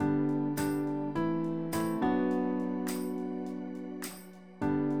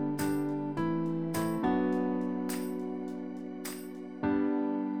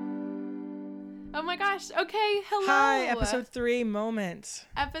gosh. Okay, hello. Hi, episode 3 moment.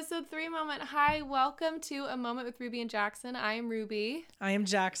 Episode 3 moment. Hi, welcome to A Moment with Ruby and Jackson. I am Ruby. I am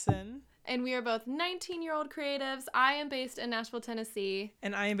Jackson. And we are both 19-year-old creatives. I am based in Nashville, Tennessee.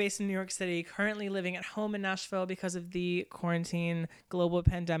 And I am based in New York City, currently living at home in Nashville because of the quarantine global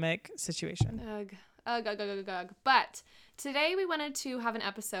pandemic situation. Ugh. But today we wanted to have an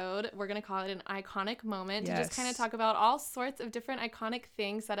episode. We're going to call it an iconic moment to just kind of talk about all sorts of different iconic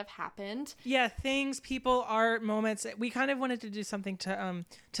things that have happened. Yeah, things, people, art, moments. We kind of wanted to do something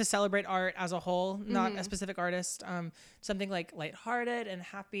to celebrate art as a whole, not a specific artist. Something like lighthearted and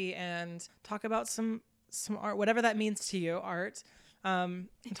happy, and talk about some art, whatever that means to you, art. And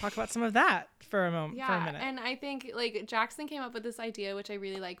talk about some of that for a moment. Yeah, for a minute. And I think like Jackson came up with this idea, which I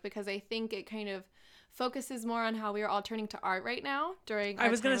really like, because I think it kind of focuses more on how we are all turning to art right now during our I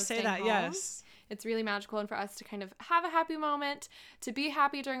was going to say that home. Yes, it's really magical, and for us to kind of have a happy moment, to be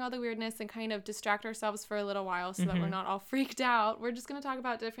happy during all the weirdness and kind of distract ourselves for a little while so that we're not all freaked out. We're just going to talk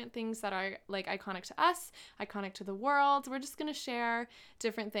about different things that are like iconic to us, iconic to the world. We're just going to share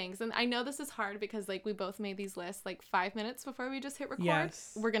different things. And I know this is hard because like we both made these lists like 5 minutes before we just hit record.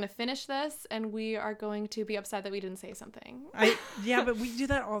 Yes. We're going to finish this and we are going to be upset that we didn't say something. Yeah, but we do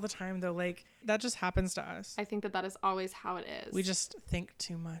that all the time though. Like that just happens to us. I think that is always how it is. We just think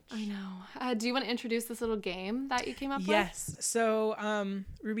too much. I know. Do you want to introduce this little game that you came up with? Yes. So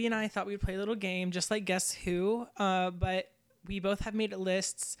Ruby and I thought we'd play a little game just like Guess Who, but we both have made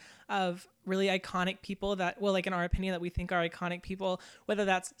lists of really iconic people that, well, like in our opinion, that we think are iconic people, whether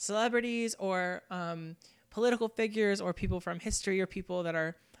that's celebrities or political figures or people from history or people that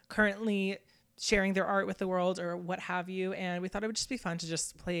are currently sharing their art with the world or what have you. And we thought it would just be fun to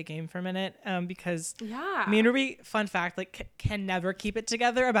just play a game for a minute because me and Ruby, fun fact, like can never keep it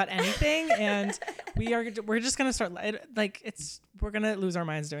together about anything. And we're just going to start we're going to lose our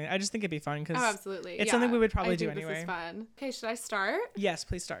minds doing it. I just think it'd be fun because absolutely. It's something we would probably do anyway. This is fun. Okay, should I start? Yes,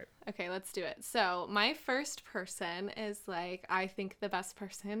 please start. Okay, let's do it. So my first person is like, I think the best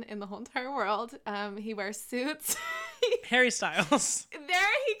person in the whole entire world. He wears suits. Harry Styles. There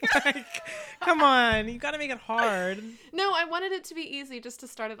he goes. Like, come on, you got to make it hard. No, I wanted it to be easy just to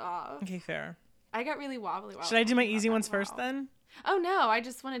start it off. Okay, fair. I got really wobbly. Should I do my easy ones first then? Oh no, I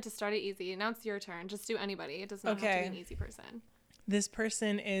just wanted to start it easy. Now it's your turn. Just do anybody. It does not have to be an easy person. This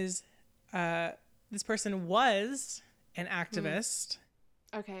person was an activist.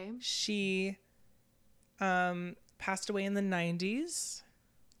 Okay. She passed away in the 90s.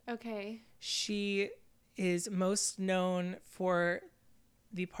 Okay. She is most known for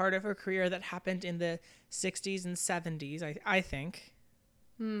the part of her career that happened in the 60s and 70s, I think.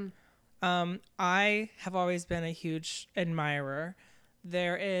 I have always been a huge admirer.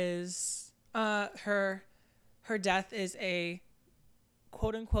 There is her death is a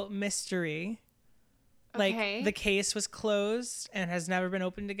quote unquote mystery. Like the case was closed and has never been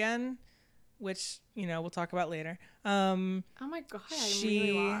opened again, which, we'll talk about later. Oh my God, I'm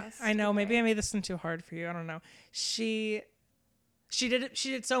really lost. I know, maybe I made this one too hard for you. I don't know. She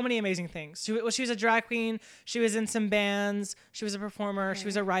did so many amazing things. She was a drag queen. She was in some bands. She was a performer. She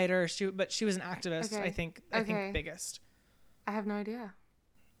was a writer. but she was an activist. I think biggest. I have no idea.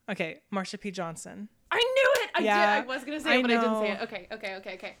 Okay, Marsha P. Johnson. I knew it. I did. I was gonna say it, but I didn't say it.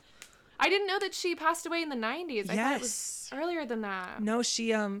 Okay. I didn't know that she passed away in the 90s. I thought it was earlier than that. No,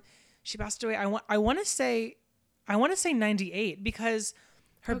 she passed away. I want to say 98 because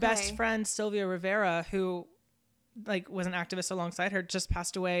her best friend Sylvia Rivera, who was an activist alongside her, just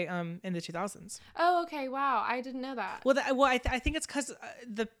passed away in the 2000s. Oh, okay. Wow, I didn't know that. Well, I think it's because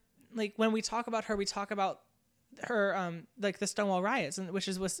when we talk about her, we talk about her the Stonewall riots, which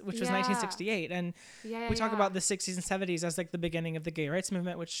was 1968, and we talk about the 60s and 70s as like the beginning of the gay rights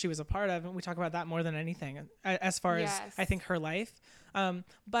movement, which she was a part of, and we talk about that more than anything as far as I think her life.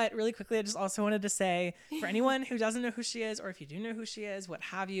 But really quickly, I just also wanted to say, for anyone who doesn't know who she is, or if you do know who she is, what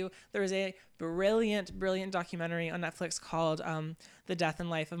have you, there is a brilliant documentary on Netflix called The Death and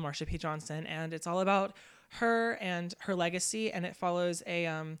Life of Marsha P. Johnson, and it's all about her and her legacy, and it follows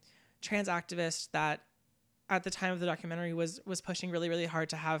a trans activist that at the time of the documentary was pushing really, really hard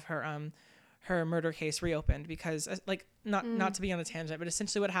to have her murder case reopened because not to be on a tangent, but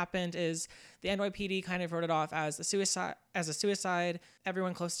essentially what happened is the NYPD kind of wrote it off as a suicide.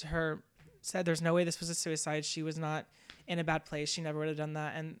 Everyone close to her said there's no way this was a suicide. She was not in a bad place. She never would have done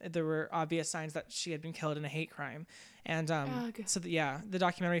that. And there were obvious signs that she had been killed in a hate crime. And the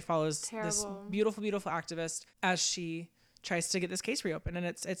documentary follows this beautiful, beautiful activist as she tries to get this case reopened, and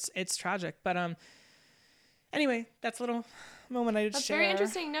it's tragic. But anyway, that's a little moment I would share. That's very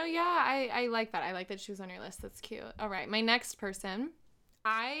interesting. No, yeah, I like that. I like that she was on your list. That's cute. All right, my next person,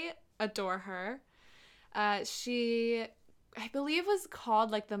 I adore her. She, I believe, was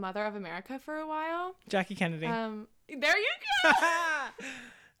called like the Mother of America for a while. Jackie Kennedy. There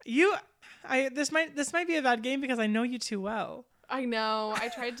you go. This might be a bad game because I know you too well. I know. I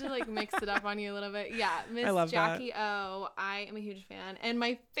tried to like mix it up on you a little bit. Yeah, Miss Jackie O. I am a huge fan. And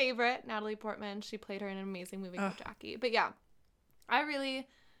my favorite, Natalie Portman, she played her in an amazing movie called Jackie. But yeah, I really,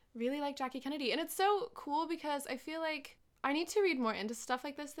 really like Jackie Kennedy. And it's so cool because I feel like I need to read more into stuff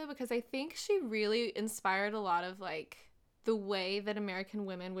like this though, because I think she really inspired a lot of like the way that American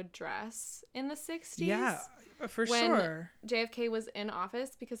women would dress in the 60s. Yeah, for when sure. JFK was in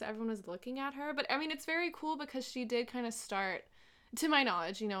office because everyone was looking at her. But I mean, it's very cool because she did kind of start, to my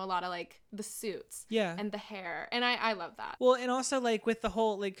knowledge, you know, a lot of like the suits and the hair. And I love that. Well, and also like with the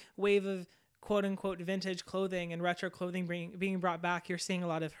whole like wave of quote unquote vintage clothing and retro clothing being brought back, you're seeing a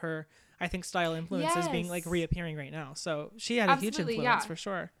lot of her, I think, style influences being like reappearing right now. So she had a huge influence for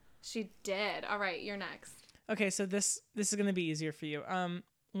sure. She did. All right, you're next. Okay, so this is going to be easier for you.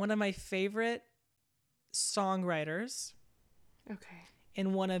 One of my favorite songwriters. Okay.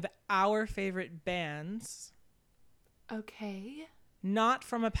 In one of our favorite bands. Okay. Not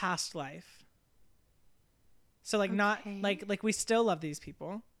from a past life. So like not like we still love these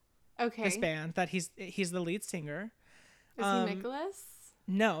people. Okay. This band that he's the lead singer. Is he Nicholas?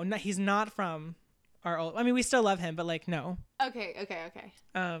 No, he's not from our old. I mean, we still love him, but like no. Okay.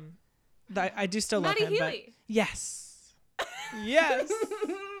 I do still love him. Healy. But yes. Yes.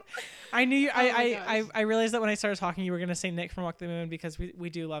 I knew you. I realized that when I started talking, you were gonna say Nick from Walk the Moon because we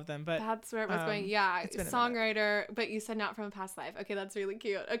do love them. But that's where it was going. Yeah, songwriter, but you said not from a past life. Okay, that's really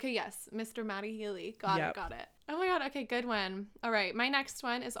cute. Okay, yes, Mr. Matty Healy. Got it. Oh my God. Okay, good one. All right, my next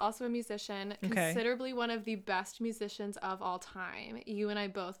one is also a musician, considerably one of the best musicians of all time. You and I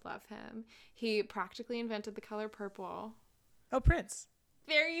both love him. He practically invented the color purple. Oh, Prince.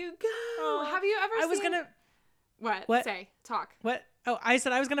 There you go. Have you ever? I was gonna. What? Say. Talk. What? Oh, I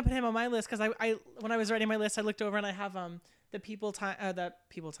said I was gonna put him on my list because I when I was writing my list, I looked over and I have the People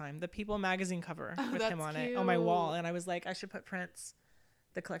magazine cover with him on it on my wall, and I was like, I should put Prince,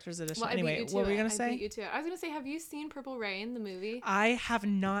 the collector's edition. Well, anyway, what were you gonna say? I beat you to it. I was gonna say, have you seen Purple Rain, the movie? I have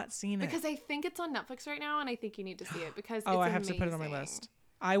not seen it because I think it's on Netflix right now, and I think you need to see it because I have to put it on my list.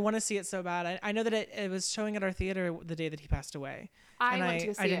 I want to see it so bad. I know that it was showing at our theater the day that he passed away. I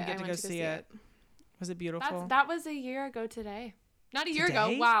didn't get to go see it. Was it beautiful? That was a year ago today. Not a year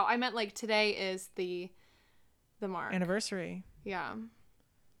ago. Wow. I meant like today is the mark. Anniversary. Yeah.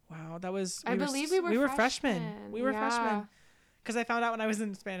 Wow. That was. I believe we were freshmen. We were freshmen. Because I found out when I was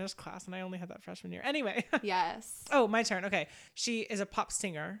in Spanish class and I only had that freshman year. Anyway. Yes. Oh, my turn. Okay. She is a pop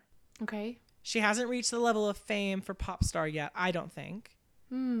singer. Okay. She hasn't reached the level of fame for pop star yet, I don't think.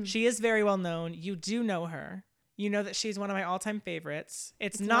 She is very well known. You do know her. You know that she's one of my all-time favorites.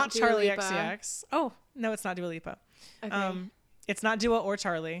 It's not Charli XCX. Oh, no, it's not Dua Lipa. Okay. It's not Dua or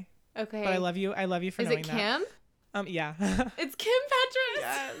Charli. Okay. But I love you. I love you for knowing that. Is it Kim? Yeah. It's Kim Petras.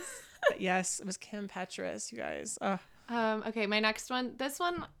 Yes. Yes, it was Kim Petras, you guys. Okay, my next one. This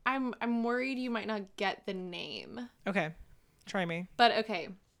one, I'm worried you might not get the name. Okay. Try me. But okay.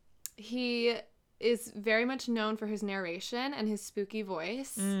 He is very much known for his narration and his spooky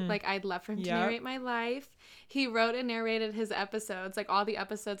voice. Like, I'd love for him to narrate my life. He wrote and narrated his episodes, like all the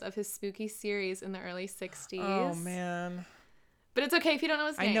episodes of his spooky series in the early 60s. Oh, man. But it's okay if you don't know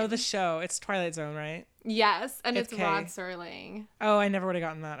his name. I know the show. It's Twilight Zone, right? Yes, and it's Rod Serling. Oh, I never would have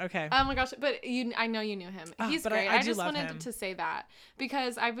gotten that. Okay. Oh my gosh, but I know you knew him. He's great. I just wanted to say that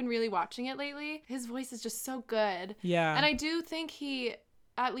because I've been really watching it lately. His voice is just so good. Yeah. And I do think he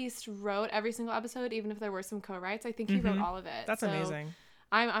at least wrote every single episode, even if there were some co-writes. I think he wrote all of it. That's amazing.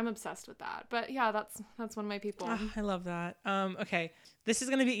 I'm obsessed with that. But yeah, that's one of my people. I love that. Okay. This is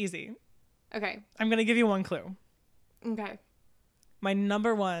going to be easy. Okay. I'm going to give you one clue. Okay. My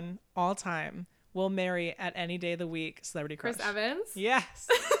number one all time will marry at any day of the week celebrity crush. Chris Evans? Yes.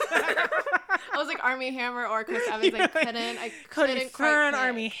 I was like Armie Hammer or Chris Evans. I couldn't Cody quite Fern, pick.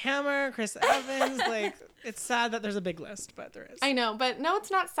 Armie Hammer, Chris Evans. Like, it's sad that there's a big list, but there is. I know, but no, it's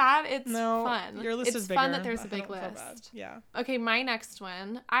not sad. It's fun. Your list is bigger. It's fun that there's a big list. Yeah. Okay, my next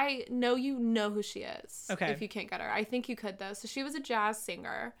one. I know you know who she is. Okay. If you can't get her. I think you could, though. So she was a jazz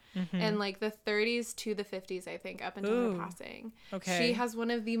singer in like the 30s to the 50s, I think, up until her passing. Okay. She has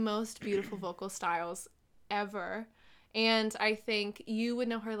one of the most beautiful vocal styles ever. And I think you would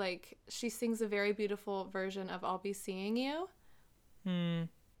know her, like, she sings a very beautiful version of I'll Be Seeing You. Her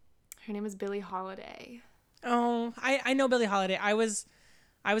name is Billie Holiday. Oh, I know Billie Holiday. I was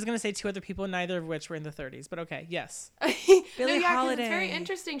I was going to say two other people, neither of which were in the 30s, but okay. Yes. Billie Holiday. It's very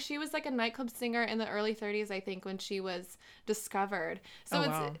interesting. She was like a nightclub singer in the early 30s, I think, when she was discovered.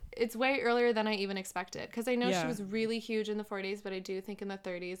 So it's way earlier than I even expected, because I know she was really huge in the 40s, but I do think in the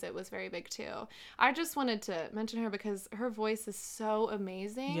 30s it was very big too. I just wanted to mention her because her voice is so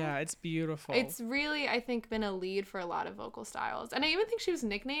amazing. Yeah, it's beautiful. It's really, I think, been a lead for a lot of vocal styles. And I even think she was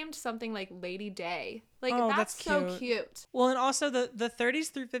nicknamed something like Lady Day. Like, that's so cute. Well, and also the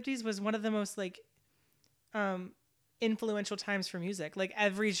 30s through 50s was one of the most like influential times for music. Like,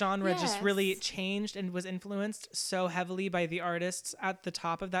 every genre just really changed and was influenced so heavily by the artists at the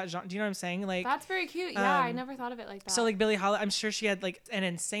top of that genre. Do you know what I'm saying? Like, that's very cute. Yeah, I never thought of it like that. So like Billie Holiday, I'm sure she had like an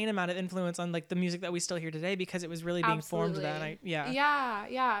insane amount of influence on like the music that we still hear today, because it was really being formed then. Yeah.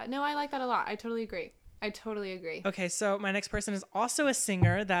 No, I like that a lot. I totally agree. Okay, so my next person is also a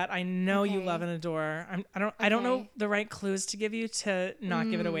singer that I know you love and adore. I don't know the right clues to give you to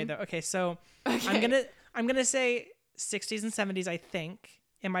not give it away though. Okay, so I'm gonna say 60s and 70s. I think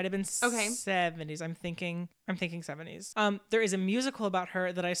it might have been 70s. I'm thinking 70s. There is a musical about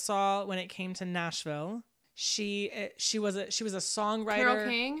her that I saw when it came to Nashville. She was a songwriter. Carole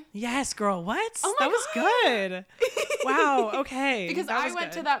King? Yes, girl. What? Oh my God. Was good. Wow. Okay. Because I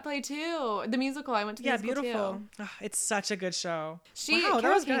went to that play too. The musical. I went to the musical beautiful. Too. Oh, it's such a good show.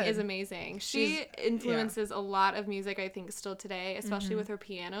 Carole King is amazing. She influences a lot of music, I think, still today, especially with her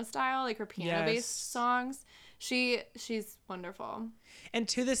piano style, like her piano-based songs. She's wonderful. And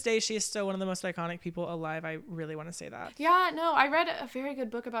to this day, she is still one of the most iconic people alive. I really want to say that. Yeah, no, I read a very good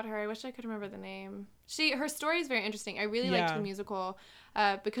book about her. I wish I could remember the name. Her story is very interesting. I really liked the musical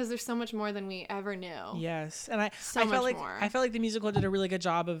because there's so much more than we ever knew. Yes, and I felt like the musical did a really good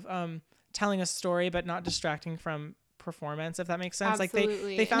job of telling a story, but not distracting from performance, if that makes sense. Absolutely.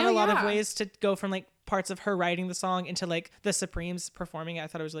 Like they found a lot of ways to go from like parts of her writing the song into like the Supremes performing it. I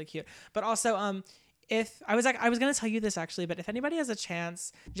thought it was really cute. But also if I was going to tell you this actually, but if anybody has a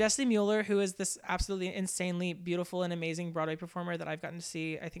chance, Jessie Mueller, who is this absolutely insanely beautiful and amazing Broadway performer that I've gotten to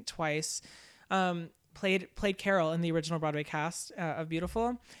see, I think twice, played Carol in the original Broadway cast of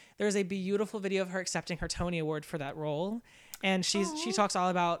Beautiful. There's a beautiful video of her accepting her Tony Award for that role. And she talks all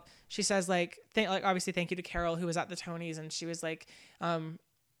about, she says like obviously thank you to Carol, who was at the Tonys, and she was like,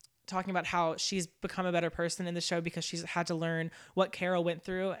 talking about how she's become a better person in the show because she's had to learn what Carol went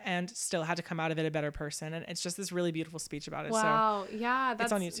through and still had to come out of it a better person. And it's just this really beautiful speech about it. Wow. So yeah.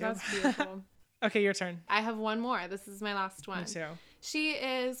 It's on YouTube. That's beautiful. Okay. Your turn. I have one more. This is my last one. Me too. She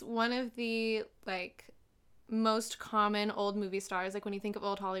is one of the like most common old movie stars. Like when you think of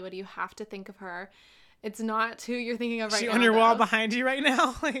old Hollywood, you have to think of her. It's not who you're thinking of right now. Is she on your wall behind you right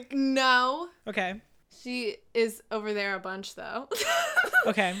now? Like, no. Okay. She is over there a bunch though.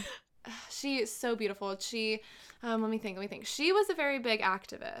 Okay. She is so beautiful. She, let me think. She was a very big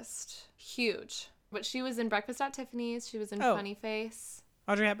activist. Huge. But she was in Breakfast at Tiffany's. She was in Funny Face.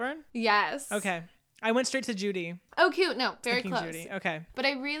 Audrey Hepburn? Yes. Okay. I went straight to Judy. Oh, cute. No, very close. Judy. Okay. But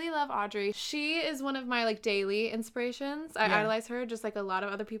I really love Audrey. She is one of my like daily inspirations. I idolize her just like a lot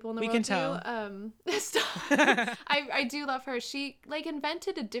of other people in the world We can too. I do love her. She like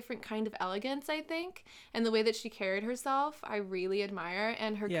invented a different kind of elegance, I think, and the way that she carried herself, I really admire.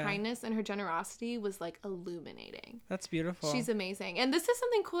 And her kindness and her generosity was like illuminating. That's beautiful. She's amazing. And this is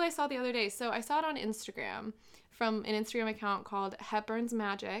something cool I saw the other day. So I saw it on Instagram from an Instagram account called Hepburn's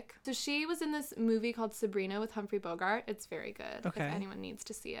Magic. So she was in this movie called Sabrina with Humphrey Bogart. It's very good if anyone needs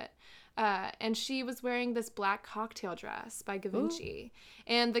to see it. And she was wearing this black cocktail dress by Givenchy.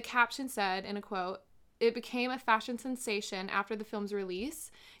 Ooh. And the caption said, in a quote, "It became a fashion sensation after the film's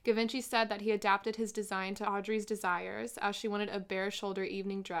release. Givenchy said that he adapted his design to Audrey's desires, as she wanted a bare-shoulder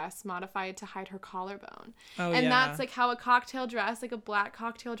evening dress modified to hide her collarbone." That's like how a cocktail dress, like a black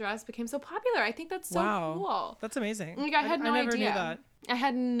cocktail dress, became so popular. I think that's so cool. That's amazing. Like, I had no idea. I never knew that. I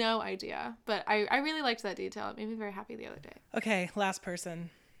had no idea, but I really liked that detail. It made me very happy the other day. Okay, last person.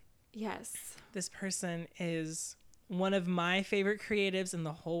 Yes. This person is one of my favorite creatives in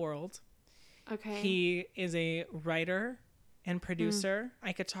the whole world. Okay. He is a writer and producer.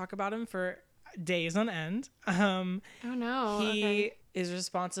 I could talk about him for days on end. Oh no. He is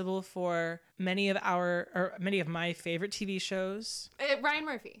responsible for many of my favorite TV shows. Ryan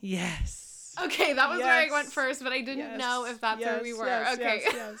Murphy. Yes. Okay, that was where I went first, but I didn't know if that's where we were. Okay.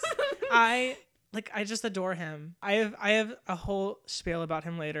 Yes. like, I just adore him. I have a whole spiel about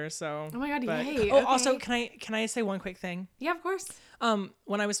him later. So. Oh my God! But, Yay! oh, Okay. also, can I say one quick thing? Yeah, of course.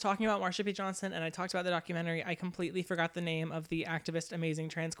 When I was talking about Marsha P. Johnson and I talked about the documentary, I completely forgot the name of the activist, amazing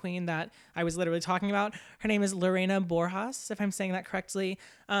trans queen that I was literally talking about. Her name is Lorena Borjas, if I'm saying that correctly.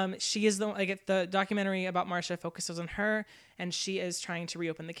 She is the documentary about Marsha focuses on her, and she is trying to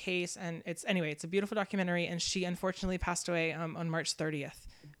reopen the case. And it's a beautiful documentary. And she unfortunately passed away on March 30th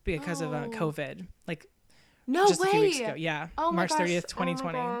because of COVID. Like, no just way. a few weeks ago. Yeah, Oh March 30th,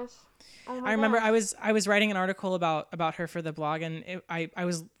 2020. I remember I was writing an article about her for the blog, and I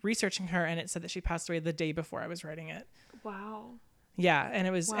was researching her, and it said that she passed away the day before I was writing it. Wow. Yeah, and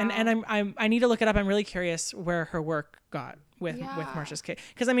it was, wow. and I need to look it up. I'm really curious where her work got with Marsha's case,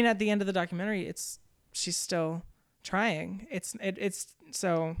 because I mean, at the end of the documentary, she's still trying. It's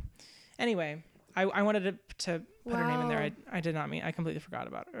so. Anyway, I wanted to put her name in there. I did not mean. I completely forgot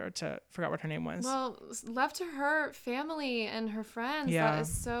forgot what her name was. Well, left to her family and her friends. Yeah. That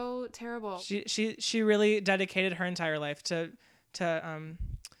is so terrible. She really dedicated her entire life to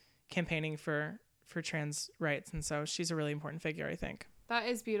campaigning for trans rights, and so she's a really important figure, I think. That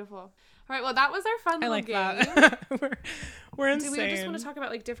is beautiful. All right, well, that was our fun little game. That. we're insane. Do we just want to talk about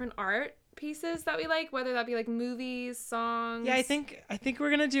like different art pieces that we like, whether that be like movies, songs? Yeah, I think we're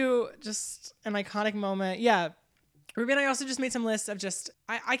gonna do just an iconic moment. Yeah. Ruby and I also just made some lists of just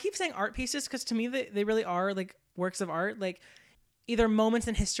I keep saying art pieces because to me they really are like works of art, like either moments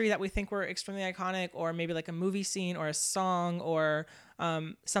in history that we think were extremely iconic, or maybe like a movie scene or a song or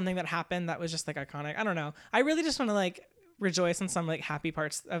something that happened that was just like iconic. I don't know. I really just want to like rejoice in some like happy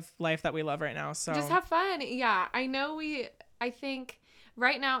parts of life that we love right now. So just have fun. Yeah, I think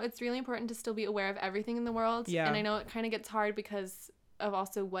right now it's really important to still be aware of everything in the world. Yeah. And I know it kind of gets hard because of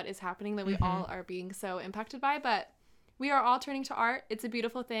also what is happening that we all are being so impacted by, but we are all turning to art. It's a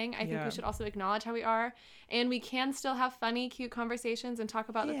beautiful thing. I think we should also acknowledge how we are. And we can still have funny, cute conversations and talk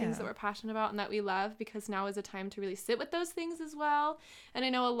about the things that we're passionate about and that we love, because now is a time to really sit with those things as well. And I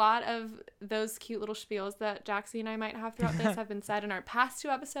know a lot of those cute little spiels that Jaxie and I might have throughout this have been said in our past 2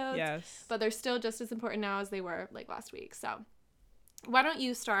 episodes. Yes. But they're still just as important now as they were like last week. So why don't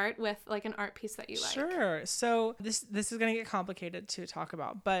you start with like an art piece that you like? Sure. So this is going to get complicated to talk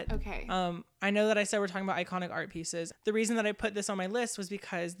about, but okay. I know that I said we're talking about iconic art pieces. The reason that I put this on my list was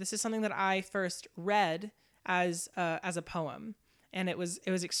because this is something that I first read as a poem, and it was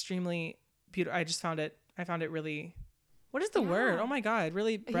extremely beautiful. I found it really, what is the word? Oh my God,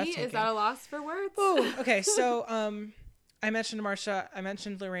 really breathtaking. He is at a loss for words. Oh, okay. So I mentioned Marsha, I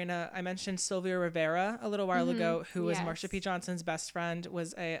mentioned Lorena, I mentioned Sylvia Rivera a little while ago, who was Marsha P. Johnson's best friend,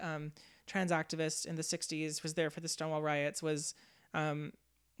 was a trans activist in the 60s, was there for the Stonewall riots, was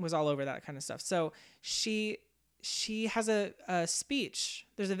all over that kind of stuff. So she has a speech.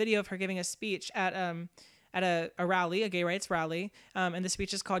 There's a video of her giving a speech at a rally, a gay rights rally, and the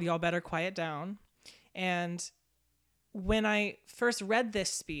speech is called "Y'all Better Quiet Down." And when I first read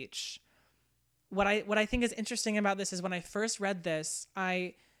this speech, what I think is interesting about this is when I first read this,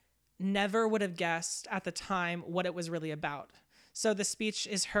 I never would have guessed at the time what it was really about. So the speech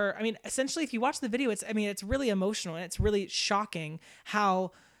is her. I mean, essentially, if you watch the video, it's really emotional, and it's really shocking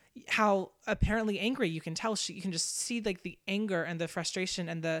how apparently angry you can tell. You can just see like the anger and the frustration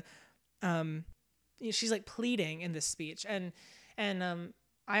and the she's like pleading in this speech. And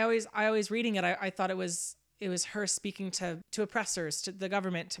I always reading it, I thought it was her speaking to oppressors, to the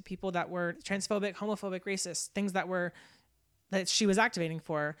government, to people that were transphobic, homophobic, racist, things that she was activating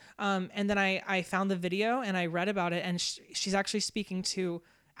for. And then I found the video and I read about it, and she's actually speaking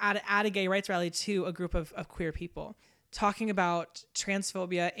at a gay rights rally to a group of queer people, talking about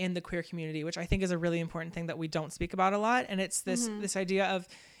transphobia in the queer community, which I think is a really important thing that we don't speak about a lot. And it's this idea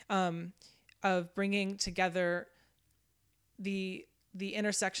of bringing together the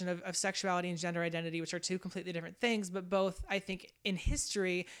intersection of sexuality and gender identity, which are 2 completely different things, but both, I think, in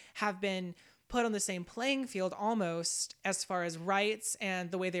history have been put on the same playing field almost, as far as rights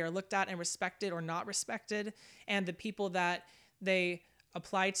and the way they are looked at and respected or not respected, and the people that they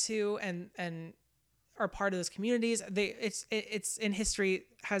apply to and are part of those communities. It's in history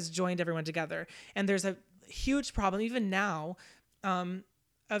has joined everyone together. And there's a huge problem even now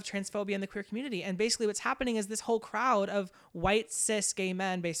of transphobia in the queer community. And basically what's happening is this whole crowd of white cis gay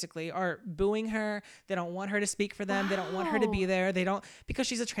men basically are booing her. They don't want her to speak for them. Wow. They don't want her to be there. They don't, because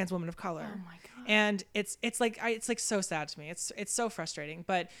she's a trans woman of color. Oh my God. And it's like so sad to me. It's so frustrating,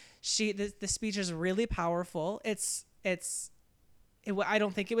 but the speech is really powerful. I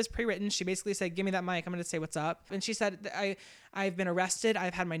don't think it was pre-written. She basically said, "Give me that mic. I'm going to say what's up." And she said, I've been arrested.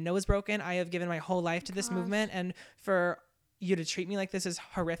 I've had my nose broken. I have given my whole life to this movement. And for you to treat me like this is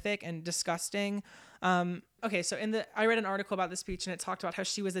horrific and disgusting. Okay, so I read an article about the speech, and it talked about how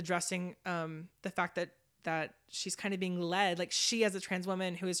she was addressing the fact that she's kind of being led, like she as a trans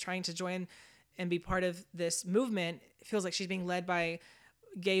woman who is trying to join and be part of this movement feels like she's being led by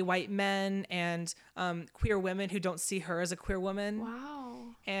gay white men and queer women who don't see her as a queer woman. Wow.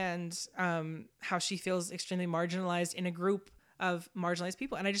 And how she feels extremely marginalized in a group of marginalized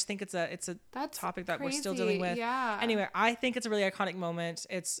people. And I just think it's a That's topic that crazy. we're still dealing with. Yeah. Anyway, I think it's a really iconic moment.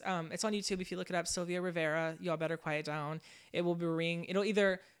 It's on YouTube. If you look it up, Sylvia Rivera, Y'all Better Quiet Down. It will bring, it'll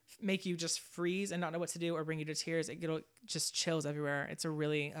either make you just freeze and not know what to do or bring you to tears. It'll just chills everywhere. It's a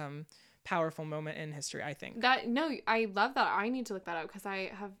really powerful moment in history, I think. I love that. I need to look that up because I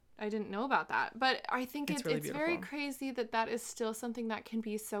didn't know about that. But I think it's very crazy that is still something that can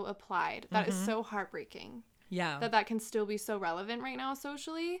be so applied. That is so heartbreaking. Yeah. That can still be so relevant right now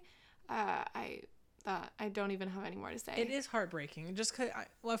socially. I don't even have any more to say. It is heartbreaking, just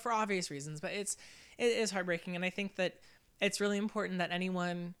for obvious reasons, but it is heartbreaking, and I think that it's really important that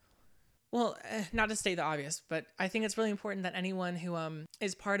anyone, well, not to state the obvious, but I think it's really important that anyone who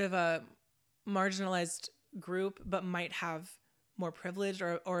is part of a marginalized group but might have more privilege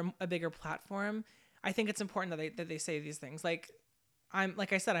or a bigger platform, I think it's important that they say these things. Like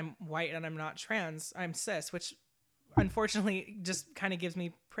I said, I'm white and I'm not trans. I'm cis, which unfortunately just kind of gives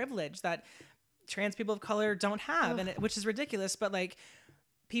me privilege that trans people of color don't have, which is ridiculous. But like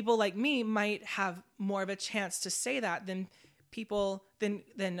people like me might have more of a chance to say that than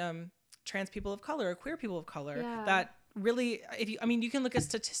trans people of color or queer people of color. Yeah. That really, you can look at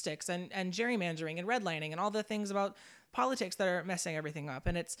statistics and gerrymandering and redlining and all the things about politics that are messing everything up.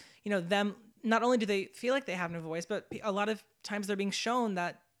 And it's, them, not only do they feel like they have no voice, but a lot of times they're being shown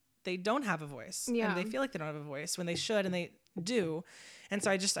that they don't have a voice. Yeah. And they feel like they don't have a voice when they should, and they do. And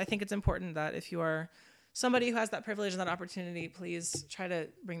so I think it's important that if you are somebody who has that privilege and that opportunity, please try to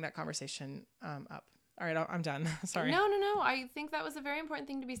bring that conversation up. All right, I'm done. Sorry. No. I think that was a very important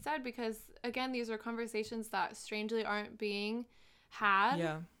thing to be said because, again, these are conversations that strangely aren't being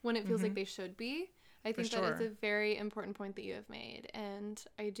had when it feels like they should be. I think that is a very important point that you have made, and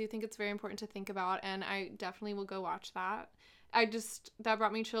I do think it's very important to think about, and I definitely will go watch that. That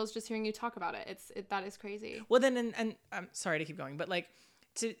brought me chills just hearing you talk about it. That is crazy. Well, then, and I'm sorry to keep going, but like,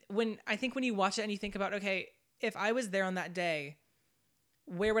 when you watch it and you think about, okay, if I was there on that day,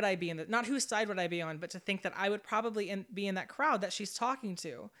 where would I be not whose side would I be on, but to think that I would probably be in that crowd that she's talking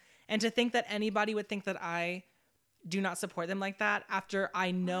to, and to think that anybody would think that I do not support them like that after I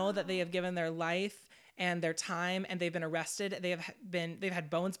know that they have given their life and their time, and they've been arrested, they've had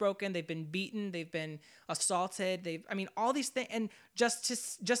bones broken, they've been beaten, they've been assaulted, all these things, and just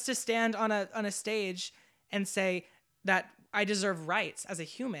to stand on a stage and say that I deserve rights as a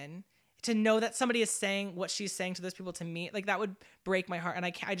human, to know that somebody is saying what she's saying to those people to me, like that would break my heart, and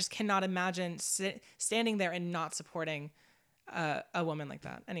I just cannot imagine standing there and not supporting a woman like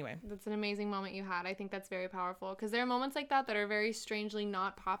that. Anyway, that's an amazing moment you had. I think that's very powerful because there are moments like that are very strangely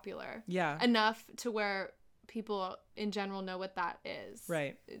not popular. Yeah. Enough to where people in general know what that is.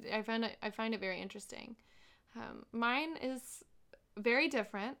 Right. I find it very interesting. Mine is very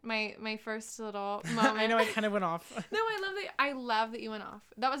different. My first little moment. I know I kind of went off. No, I love that you went off.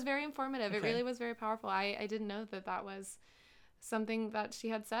 That was very informative. Okay. It really was very powerful. I didn't know that was something that she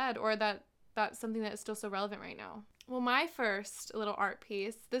had said, or that's something that is still so relevant right now. Well, my first little art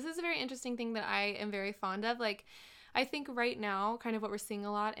piece, this is a very interesting thing that I am very fond of. Like, I think right now, kind of what we're seeing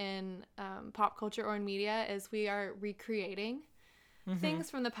a lot in pop culture or in media is we are recreating things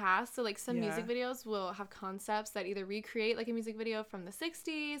from the past. So, like, some music videos will have concepts that either recreate, like, a music video from the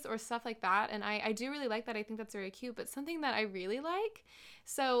 60s or stuff like that. And I do really like that. I think that's very cute. But something that I really like,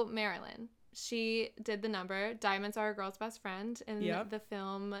 so Marilyn, she did the number Diamonds Are a Girl's Best Friend in the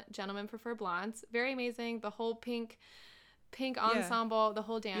film Gentlemen Prefer Blondes. Very amazing. The whole pink ensemble, the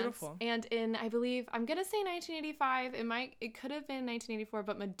whole dance. Beautiful. And in, I believe, I'm going to say 1985, it could have been 1984,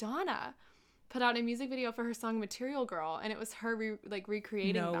 but Madonna put out a music video for her song Material Girl, and it was her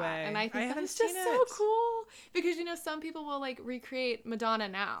recreating that. Way. And I think that's just so cool because, some people will recreate Madonna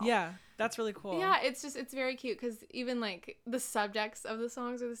now. Yeah, that's really cool. Yeah, it's very cute because even the subjects of the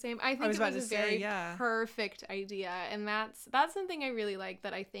songs are the same. I think it was a very perfect idea, and that's something I really like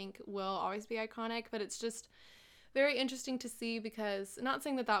that I think will always be iconic, but it's just very interesting to see because, not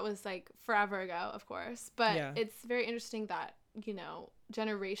saying that was forever ago, of course, but it's very interesting that,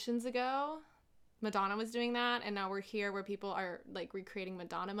 generations ago Madonna was doing that, and now we're here where people are recreating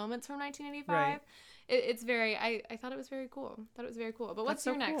Madonna moments from 1985. Right. It's very, I thought it was very cool. But what's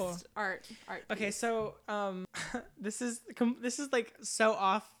your next art piece? Okay, so this is so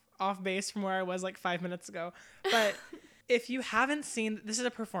off base from where I was 5 minutes ago, but If you haven't seen, this is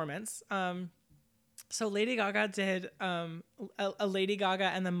a performance. So Lady Gaga did a Lady Gaga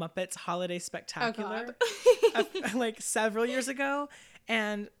and the Muppets Holiday Spectacular like several years ago.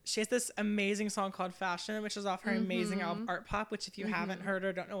 And she has this amazing song called Fashion, which is off her amazing album Art Pop, which if you haven't heard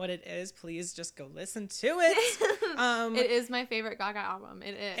or don't know what it is, please just go listen to it. It is my favorite Gaga album.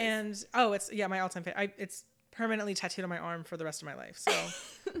 It is. And it's my all-time favorite. It's permanently tattooed on my arm for the rest of my life. So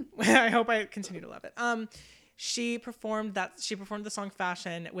I hope I continue to love it. She performed the song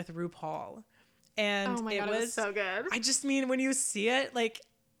Fashion with RuPaul. And oh my God, it was so good. I just mean, when you see it, like,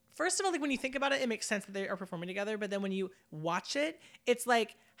 first of all, like when you think about it, it makes sense that they are performing together. But then when you watch it, it's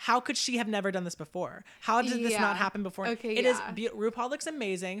like, how could she have never done this before? How did this not happen before? Okay, it is. RuPaul looks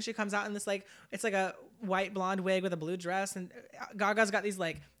amazing. She comes out in this like, it's like a white blonde wig with a blue dress, and Gaga's got these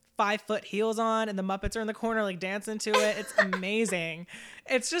like 5-foot heels on, and the Muppets are in the corner like dancing to it. It's amazing.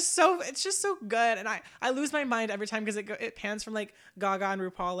 It's just so good, and I lose my mind every time because it pans from like Gaga and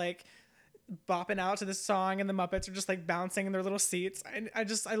RuPaul like bopping out to this song, and the Muppets are just like bouncing in their little seats.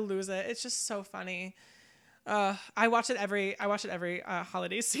 I lose it. It's just so funny. I watch it every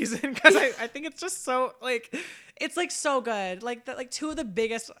holiday season because I think it's just so like, it's like so good. Like two of the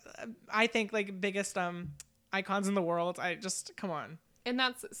biggest, I think like biggest icons in the world. Come on. And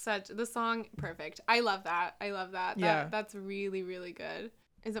that's the song perfect. I love that. Yeah. That's really, really good.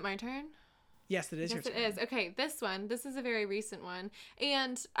 Is it my turn? Yes, it is. Yes, it is. Okay, this is a very recent one.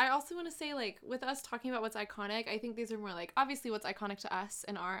 And I also want to say, like, with us talking about what's iconic, I think these are more like, obviously what's iconic to us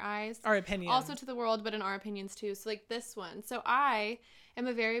in our eyes. Our opinion. Also to the world, but in our opinions too. So like this one. So I am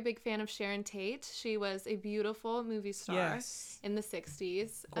a very big fan of Sharon Tate. She was a beautiful movie star in the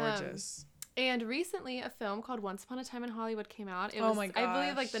 60s. Gorgeous. And recently a film called Once Upon a Time in Hollywood came out. It was, my gosh. I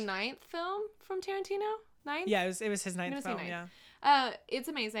believe, like the 9th film from Tarantino. 9th? Yeah, it was his 9th film, yeah. It's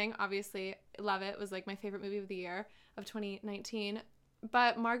amazing, obviously. Love it. It was like my favorite movie of the year of 2019.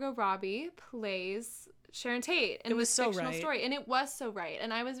 But Margot Robbie plays Sharon Tate in this fictional story. And it was so right.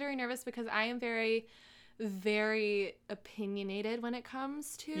 And I was very nervous because I am very, very opinionated when it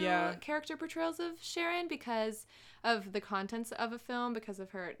comes to character portrayals of Sharon because of the contents of a film, because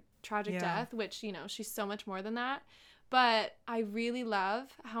of her tragic death, which, you know, she's so much more than that. But I really love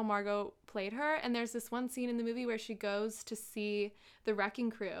how Margot played her. And there's this one scene in the movie where she goes to see The Wrecking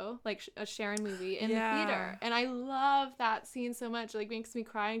Crew, like a Sharon movie, in the theater. And I love that scene so much. It like makes me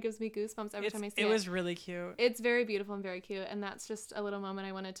cry and gives me goosebumps every time I see it. It was really cute. It's very beautiful and very cute. And that's just a little moment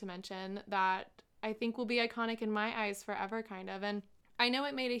I wanted to mention that I think will be iconic in my eyes forever, kind of. And I know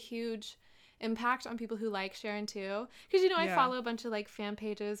it made a huge impact on people who like Sharon too, because, you know, I follow a bunch of like fan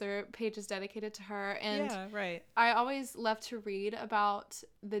pages or pages dedicated to her, and I always love to read about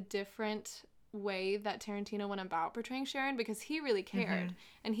the different way that Tarantino went about portraying Sharon, because he really cared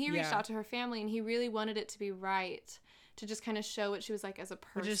and he reached out to her family and he really wanted it to be right, to just kind of show what she was like as a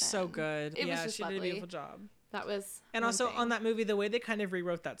person, which is so good. It was just she lovely. did a beautiful job. That was and also thing. On that movie, the way they kind of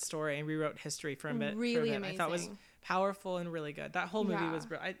rewrote that story and rewrote history for a bit, really amazing. I thought was powerful and really good. That whole movie was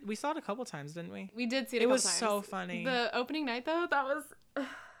we saw it a couple times, didn't we? We did see it a couple times. It was so funny. The opening night though, that was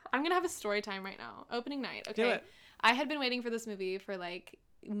I'm gonna have a story time right now. Opening night. Okay. Do it. I had been waiting for this movie for like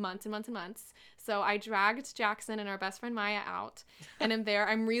months and months and months. So I dragged Jackson and our best friend Maya out, and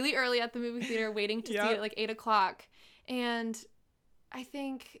I'm really early at the movie theater waiting to see it at like 8:00. And I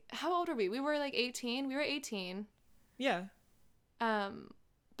think, how old were we? We were like 18. We were 18. Yeah.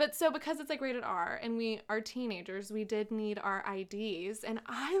 But so because it's like rated R and we are teenagers, we did need our IDs, and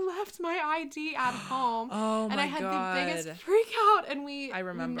I left my ID at home. And I had the biggest freak out, and we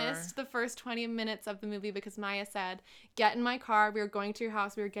missed the first 20 minutes of the movie because Maya said, "Get in my car. We were going to your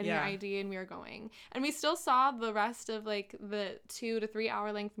house. We were getting your ID, and we were going." And we still saw the rest of like the 2 to 3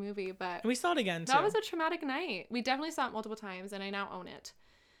 hour length movie, but we saw it again too. That was a traumatic night. We definitely saw it multiple times, and I now own it.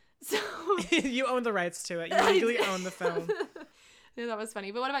 So you own the rights to it. You legally own the film. Yeah, that was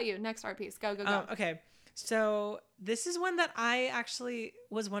funny. But what about you? Next art piece. Go. Okay. So this is one that I actually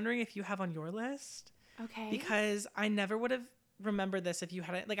was wondering if you have on your list. Okay. Because I never would have remembered this if you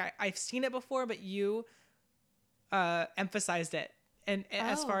hadn't. Like, I've seen it before, but you emphasized it. And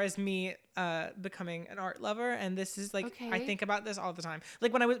as far as me becoming an art lover, and this is like, I think about this all the time.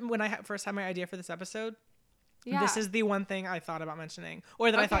 Like when I first had my idea for this episode, this is the one thing I thought about mentioning,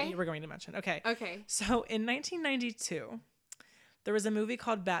 or that I thought you were going to mention. Okay. So in 1992... there was a movie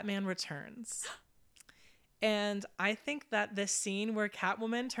called Batman Returns. And I think that this scene where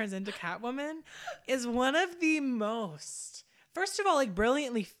Catwoman turns into Catwoman is one of the most, first of all, like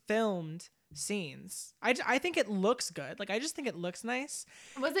brilliantly filmed scenes. I think it looks good. Like, I just think it looks nice.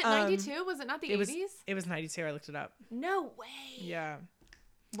 Was it 92? Was it not the 80s? It was 92. I looked it up. No way. Yeah.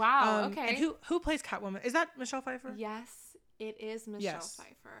 Wow. Okay. And who plays Catwoman? Is that Michelle Pfeiffer? Yes, it is Michelle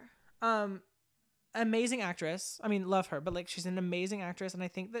Pfeiffer. Amazing actress. I mean, love her, but like she's an amazing actress, and I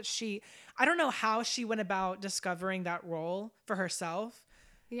think that I don't know how she went about discovering that role for herself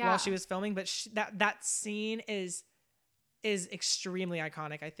while she was filming, but that scene is extremely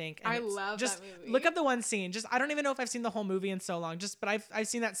iconic, I think. And I love that movie. Look up the one scene. I don't even know if I've seen the whole movie in so long. But I've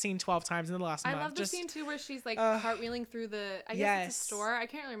seen that scene 12 times in the last month. I love the scene too where she's like cartwheeling through I guess it's a store. I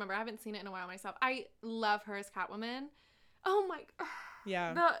can't really remember. I haven't seen it in a while myself. I love her as Catwoman. Oh my.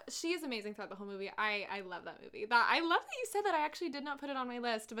 Yeah. She is amazing throughout the whole movie. I love that movie. I love that you said that. I actually did not put it on my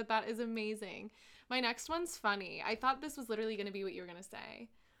list, but that is amazing. My next one's funny. I thought this was literally going to be what you were going to say.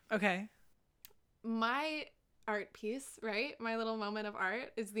 Okay. My art piece, right? My little moment of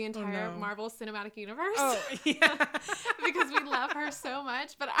art is the entire Marvel Cinematic Universe. Oh, yeah. Because we love her so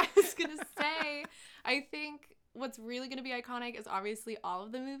much. But I was going to say, I think what's really going to be iconic is obviously all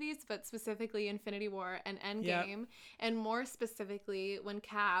of the movies, but specifically Infinity War and Endgame. Yep. And more specifically when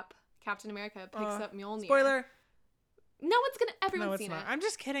Captain America picks up Mjolnir. Spoiler. No one's going to, everyone's seen it. I'm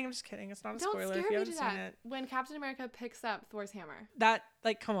just kidding. It's not a spoiler if you haven't seen it. When Captain America picks up Thor's hammer. That,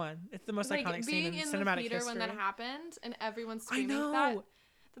 like, come on. It's the most iconic scene in cinematic history. Being in the theater when that happened and everyone's screaming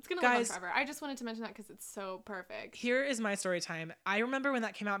that's going to live on forever. I just wanted to mention that because it's so perfect. Here is my story time. I remember when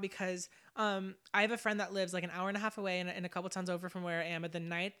that came out because I have a friend that lives like an hour and a half away and a couple towns over from where I am. At the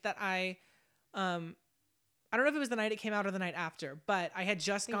night that I don't know if it was the night it came out or the night after, but I had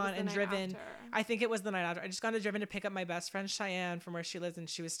just gone and driven. I think it was the night after. I just gone and driven to pick up my best friend Cheyenne from where she lives, and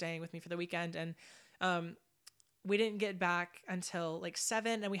she was staying with me for the weekend. And we didn't get back until like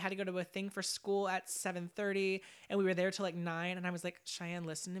 7, and we had to go to a thing for school at 7:30, and we were there till like 9. And I was like, Cheyenne,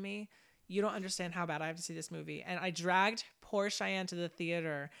 listen to me. You don't understand how bad I have to see this movie. And I dragged poor Cheyenne to the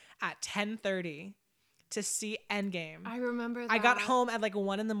theater at 10:30. To see Endgame. I remember that. I got home at like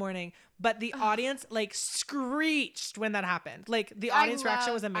 1 a.m, but the audience like screeched when that happened. Like the audience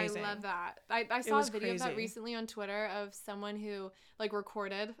reaction was amazing. I love that. I saw a video of that recently on Twitter of someone who like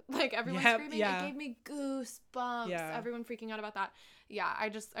recorded like everyone screaming. Yeah. It gave me goosebumps. Yeah. Everyone freaking out about that. Yeah,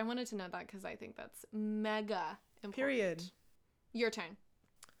 I wanted to know that because I think that's mega important. Period. Your turn.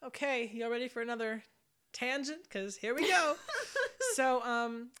 Okay, y'all ready for another tangent? Because here we go.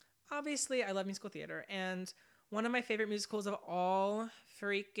 So, obviously, I love musical theater, and one of my favorite musicals of all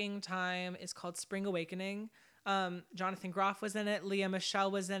freaking time is called Spring Awakening. Jonathan Groff was in it. Lea Michele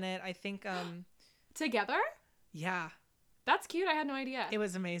was in it. I think... Together? Yeah. That's cute. I had no idea. It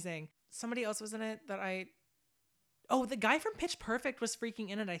was amazing. Somebody else was in it that Oh, the guy from Pitch Perfect was freaking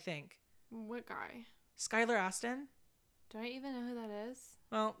in it, I think. What guy? Skylar Astin. Do I even know who that is?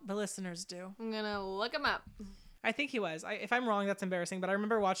 Well, the listeners do. I'm gonna look him up. I think he was. If I'm wrong, that's embarrassing. But I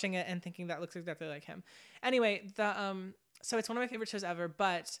remember watching it and thinking that looks exactly like him. Anyway, so it's one of my favorite shows ever.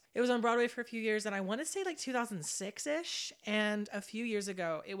 But it was on Broadway for a few years, and I want to say like 2006-ish. And a few years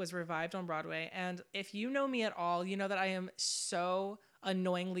ago, it was revived on Broadway. And if you know me at all, you know that I am so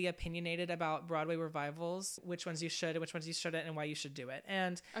annoyingly opinionated about Broadway revivals, which ones you should and which ones you shouldn't, and why you should do it.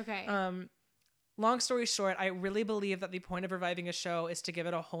 And okay. Long story short, I really believe that the point of reviving a show is to give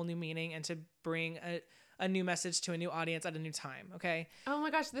it a whole new meaning and to bring a new message to a new audience at a new time. Okay. Oh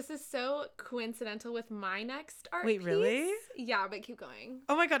my gosh, this is so coincidental with my next art Wait, piece. Really? Yeah, but keep going.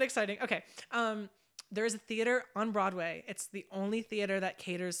 Oh my God, exciting. Okay. There is a theater on Broadway. It's the only theater that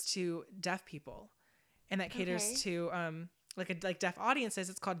caters to deaf people, and that caters to like deaf audiences.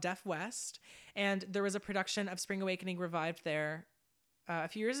 It's called Deaf West, and there was a production of Spring Awakening revived there a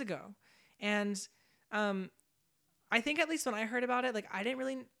few years ago, and I think at least when I heard about it, like I didn't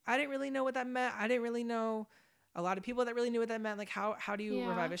really know what that meant. I didn't really know a lot of people that really knew what that meant. Like how do you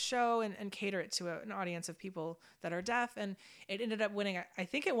revive a show and cater it to an audience of people that are deaf? And it ended up winning. I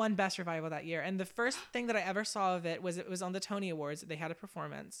think it won Best Revival that year. And the first thing that I ever saw of it was on the Tony Awards. They had a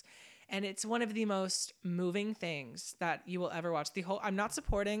performance, and it's one of the most moving things that you will ever watch. I'm not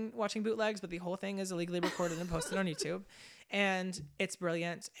supporting watching bootlegs, but the whole thing is illegally recorded and posted on YouTube, and it's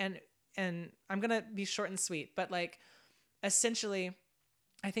brilliant. And I'm going to be short and sweet, but like essentially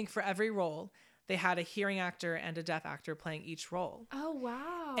I think for every role they had a hearing actor and a deaf actor playing each role. Oh,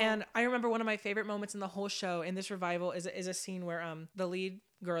 wow. And I remember one of my favorite moments in the whole show in this revival is a scene where the lead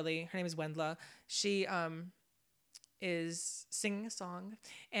girlie, her name is Wendla, she is singing a song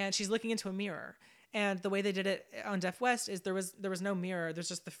and she's looking into a mirror. And the way they did it on Deaf West is there was no mirror, there's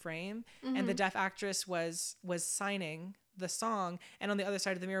just the frame, and the deaf actress was signing the song, and on the other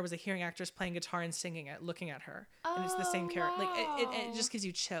side of the mirror was a hearing actress playing guitar and singing it, looking at her. And it's the same character. Like it just gives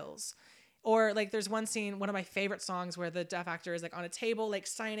you chills. Or like there's one scene, one of my favorite songs where the deaf actor is like on a table, like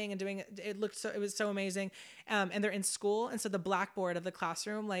signing and doing it. It was so amazing. And they're in school. And so the blackboard of the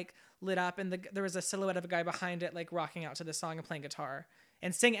classroom like lit up and there was a silhouette of a guy behind it, like rocking out to the song and playing guitar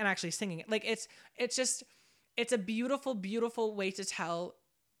and actually singing it. Like it's a beautiful, beautiful way to tell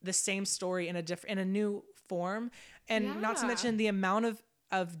the same story in a new form. And not to mention the amount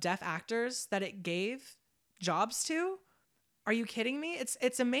of deaf actors that it gave jobs to. Are you kidding me?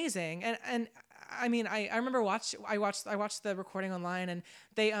 It's amazing. And I mean, I remember I watched the recording online, and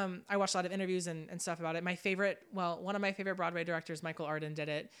I watched a lot of interviews and stuff about it. One of my favorite Broadway directors, Michael Arden, did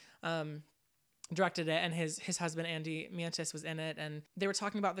it, directed it, and his husband, Andy Mantis, was in it. And they were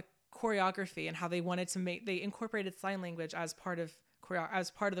talking about the choreography and how they wanted to they incorporated sign language as part of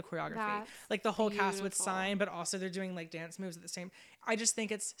the choreography. That's like the whole cast would sign, but also they're doing like dance moves at the same. I just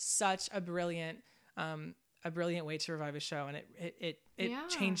think it's such a brilliant way to revive a show, and it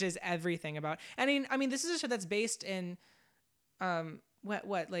changes everything about. I mean, this is a show that's based in,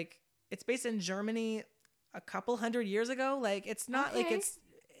 it's based in Germany a couple hundred years ago. Like it's not like it's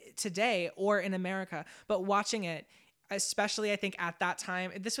today or in America, but watching it, especially I think at that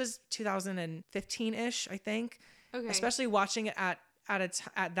time, this was 2015-ish, I think. Okay. Especially watching it at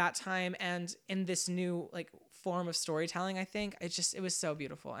that time and in this new like form of storytelling, I think it was so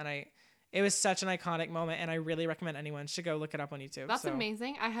beautiful, and it was such an iconic moment, and I really recommend anyone should go look it up on YouTube. That's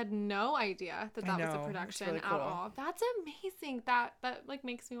amazing. I had no idea that was a production really cool. At all. That's amazing. That like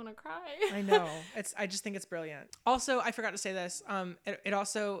makes me want to cry. I know. I just think it's brilliant. Also, I forgot to say this. It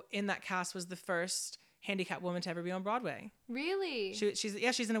also in that cast was the first handicapped woman to ever be on Broadway. Really?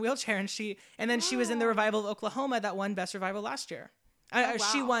 She's in a wheelchair, and she was in the revival of Oklahoma that won Best Revival last year.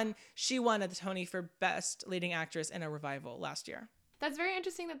 Wow. She won at the Tony for Best Leading Actress in a Revival last year. That's very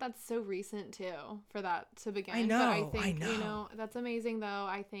interesting that that's so recent too for that to begin. I know. But I think, that's amazing though.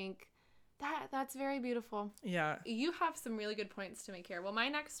 I think that's very beautiful. Yeah. You have some really good points to make here. Well, my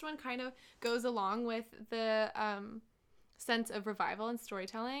next one kind of goes along with the sense of revival and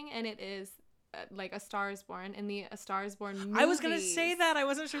storytelling, and it is like A Star is Born in the A Star is Born movies. I was going to say that. I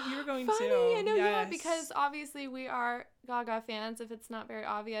wasn't sure if you were going to. I know, yes. Because obviously we are Gaga fans, if it's not very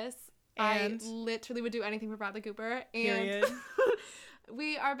obvious. And I literally would do anything for Bradley Cooper. Period. And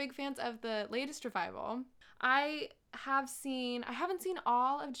we are big fans of the latest revival. I haven't seen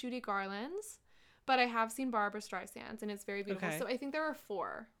all of Judy Garland's, but I have seen Barbra Streisand's, and it's very beautiful. Okay. So I think there are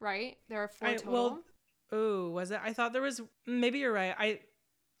 4, right? There are 4 total. Was it? I thought there was. Maybe you're right.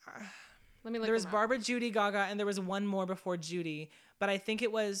 Let me look. There was Barbara, Judy, Gaga, and there was one more before Judy, but I think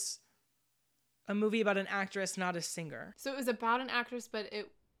it was a movie about an actress, not a singer. So it was about an actress, but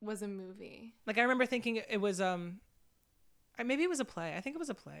it was a movie. Like I remember thinking it was maybe it was a play. I think it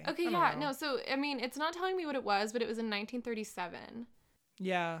was a play. Okay, yeah. No, so I mean, it's not telling me what it was, but it was in 1937.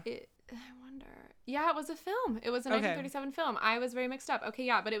 Yeah. I wonder. Yeah, it was a film. It was a 1937 film. I was very mixed up. Okay,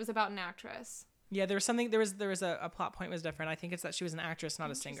 yeah, but it was about an actress. Yeah, there was something. There was a plot point was different. I think it's that she was an actress, not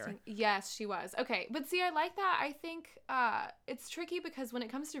a singer. Yes, she was. Okay, but see, I like that. I think it's tricky because when it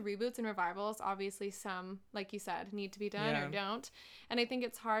comes to reboots and revivals, obviously some, like you said, need to be done or don't. And I think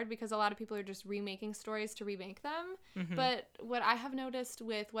it's hard because a lot of people are just remaking stories to remake them. Mm-hmm. But what I have noticed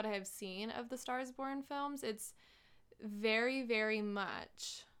with what I have seen of the Star is Born films, it's very, very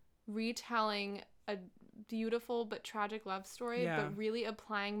much retelling a beautiful but tragic love story, but really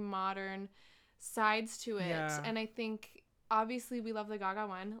applying modern sides to it. And I think obviously we love the Gaga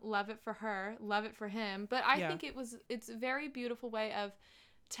one, love it for her, love it for him, but I think it's a very beautiful way of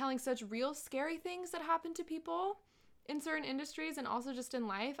telling such real scary things that happen to people in certain industries and also just in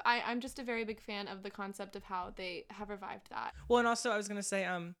life. I'm just a very big fan of the concept of how they have revived that. Well, and also I was gonna say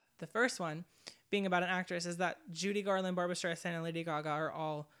the first one being about an actress is that Judy Garland, Barbra Streisand, and Lady Gaga are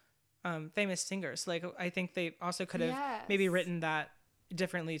all famous singers. Like I think they also could have maybe written that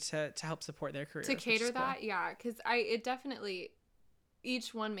differently to help support their careers. To cater that, cool. Yeah, because it definitely,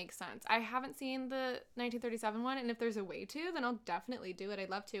 each one makes sense. I haven't seen the 1937 one, and if there's a way to, then I'll definitely do it. I'd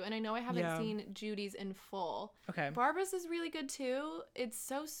love to. And I know I haven't seen Judy's in full. Okay. Barbara's is really good too. It's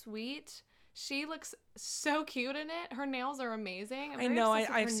so sweet. She looks so cute in it. Her nails are amazing. I know.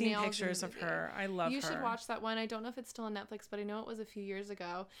 I've seen pictures of her. I love her. You should watch that one. I don't know if it's still on Netflix, but I know it was a few years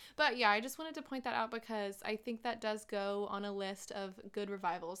ago. But yeah, I just wanted to point that out because I think that does go on a list of good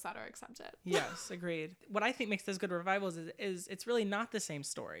revivals that are accepted. Yes, agreed. What I think makes those good revivals is it's really not the same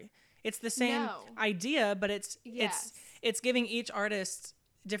story. It's the same idea, but it's giving each artist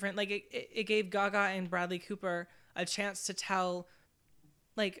different. Like it gave Gaga and Bradley Cooper a chance to tell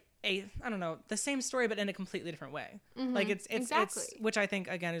like the same story, but in a completely different way. Mm-hmm. Like it's which I think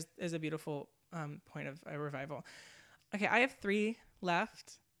again is a beautiful point of a revival. Okay, I have 3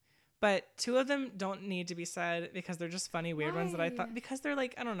 left, But 2 of them don't need to be said because they're just funny, weird ones that I thought, because they're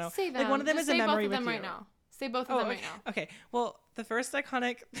like, I don't know. Say them. Like one of them just is a memory both of with them you. right now. Say both of them right now. Okay. Well, the first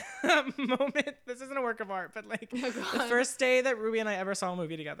iconic moment, this isn't a work of art, but like the first day that Ruby and I ever saw a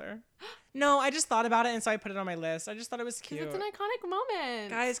movie together. No, I just thought about it and so I put it on my list. I just thought it was cute. Because it's an iconic moment.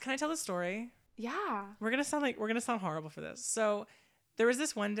 Guys, can I tell the story? Yeah. We're going to sound horrible for this. So there was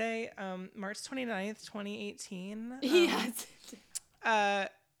this one day, March 29th, 2018. Yes.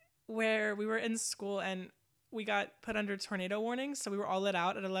 Where we were in school and we got put under tornado warnings. So we were all let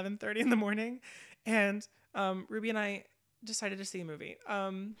out at 11:30 in the morning. And Ruby and I decided to see a movie.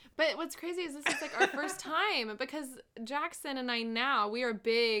 But what's crazy is this is like our first time because Jackson and I now, we are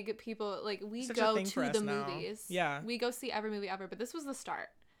big people. Like we go to the movies. Yeah. We go see every movie ever. But this was the start.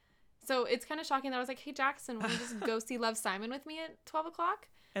 So it's kind of shocking that I was like, hey, Jackson, want to just go see Love, Simon with me at 12 o'clock?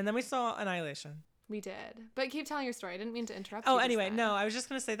 And then we saw Annihilation. We did. But keep telling your story. I didn't mean to interrupt you. Oh, anyway, no, I was just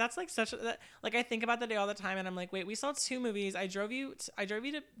going to say that's like like I think about that day all the time and I'm like, wait, we saw 2 movies. I drove you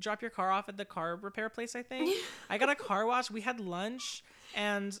to drop your car off at the car repair place, I think. I got a car wash. We had lunch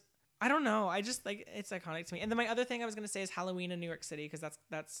and I don't know. I just like, it's iconic to me. And then my other thing I was going to say is Halloween in New York City because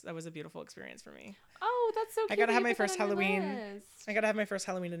that was a beautiful experience for me. Oh, that's so cute. I got to have my first Halloween. I got to have my first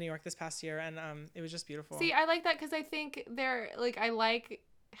Halloween in New York this past year and it was just beautiful. See, I like that because I think I like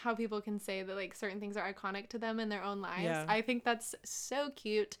how people can say that like certain things are iconic to them in their own lives. Yeah. I think that's so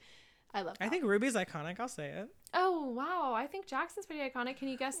cute. I love that. I think Ruby's iconic. I'll say it. Oh, wow. I think Jackson's pretty iconic. Can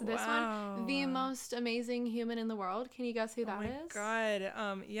you guess this one? The most amazing human in the world. Can you guess who that is? Oh my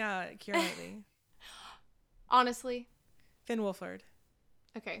God. Yeah, Keira Knightley. Honestly. Finn Wolfhard.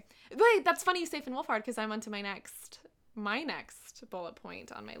 Okay. Wait, that's funny you say Finn Wolfhard because I'm on to my next bullet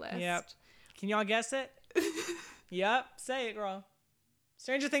point on my list. Yep. Can y'all guess it? Yep. Say it, girl.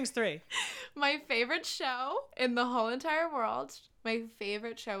 Stranger Things 3. My favorite show in the whole entire world. My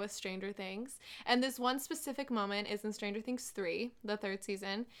favorite show is Stranger Things. And this one specific moment is in Stranger Things 3, the 3rd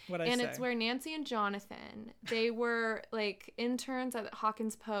season. And it's where Nancy and Jonathan, they were like interns at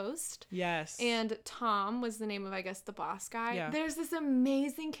Hawkins Post. Yes. And Tom was the name of, I guess, the boss guy. Yeah. There's this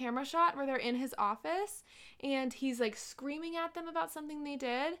amazing camera shot where they're in his office and he's like screaming at them about something they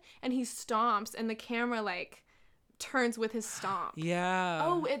did. And he stomps and the camera like turns with his stomp. Yeah.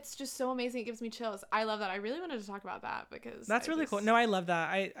 Oh, it's just so amazing. It gives me chills. I love that. I really wanted to talk about that because that's really cool. No, I love that.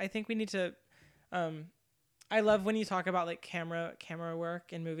 I think we need to I love when you talk about like camera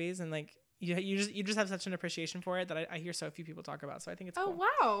work in movies and like you just have such an appreciation for it that I hear so few people talk about. So I think it's cool.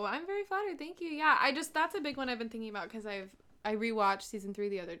 Oh wow. I'm very flattered. Thank you. Yeah. That's a big one I've been thinking about because I rewatched season 3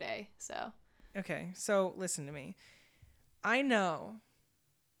 the other day. So okay. So listen to me. I know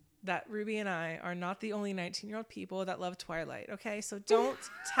that Ruby and I are not the only 19-year-old people that love Twilight, okay? So don't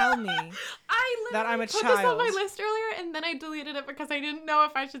tell me that I'm a child. I put this on my list earlier, and then I deleted it because I didn't know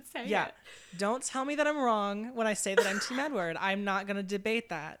if I should say it. Yeah, don't tell me that I'm wrong when I say that I'm Team Edward. I'm not going to debate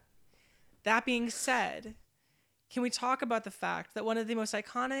that. That being said, can we talk about the fact that one of the most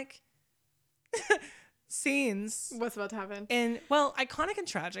iconic scenes... What's about to happen? Iconic and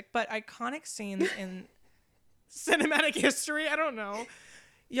tragic, but iconic scenes in cinematic history, I don't know...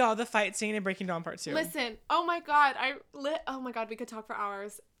 Y'all, the fight scene in Breaking Dawn Part 2. Listen, oh my god, we could talk for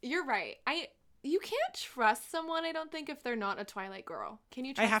hours. You're right. You can't trust someone, I don't think, if they're not a Twilight girl. Can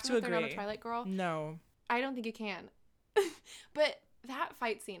you trust them if they're not a Twilight girl? No. I don't think you can. But that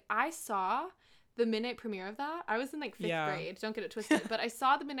fight scene, I saw the midnight premiere of that. I was in like 5th grade. Don't get it twisted. But I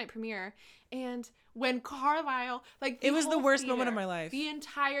saw the midnight premiere, and when Carlisle, it was the worst moment of my life. The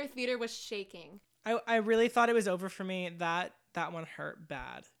entire theater was shaking. I really thought it was over for me. That one hurt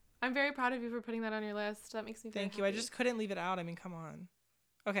bad. I'm very proud of you for putting that on your list. That makes me very happy. I just couldn't leave it out. I mean, come on.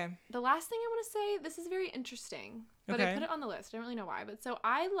 Okay. The last thing I want to say, this is very interesting, but I put it on the list. I don't really know why. But so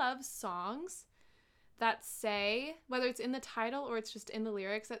I love songs that say, whether it's in the title or it's just in the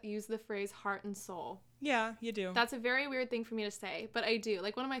lyrics, that use the phrase heart and soul. Yeah, you do. That's a very weird thing for me to say, but I do.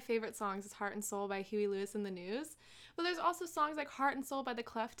 Like one of my favorite songs is Heart and Soul by Huey Lewis and the News. But there's also songs like Heart and Soul by the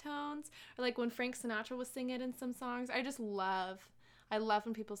Cleftones, or like when Frank Sinatra was singing it in some songs. I love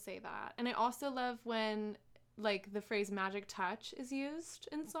when people say that. And I also love when like the phrase magic touch is used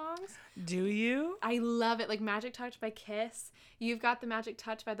in songs. Do you? I love it. Like Magic Touch by Kiss. You've Got the Magic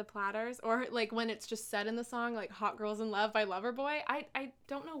Touch by the Platters. Or like when it's just said in the song, like Hot Girls in Love by Loverboy. I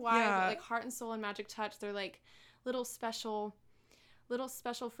don't know why, but like Heart and Soul and Magic Touch, they're like little special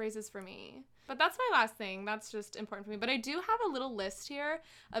phrases for me. But that's my last thing. That's just important for me. But I do have a little list here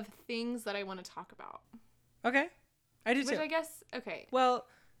of things that I want to talk about. Okay. I do too. Which I guess, okay. Well,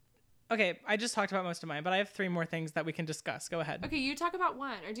 okay, I just talked about most of mine, but I have 3 more things that we can discuss. Go ahead. Okay, you talk about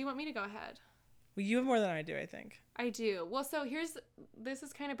one, or do you want me to go ahead? Well, you have more than I do, I think. I do. Well, so this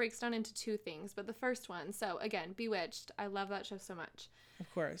is kind of breaks down into two things, but the first one, so again, Bewitched. I love that show so much.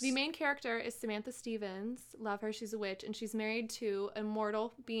 Of course. The main character is Samantha Stevens. Love her. She's a witch, and she's married to a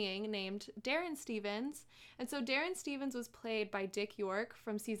mortal being named Darren Stevens. And so Darren Stevens was played by Dick York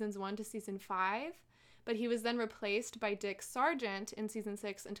from seasons 1 to season 5, but he was then replaced by Dick Sargent in season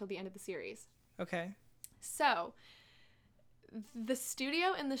 6 until the end of the series. Okay. So the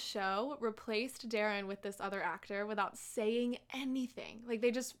studio in the show replaced Darren with this other actor without saying anything. Like,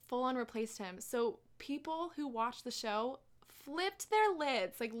 they just full on replaced him. So people who watched the show flipped their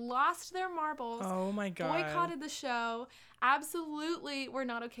lids, like lost their marbles. Oh my God. Boycotted the show. Absolutely were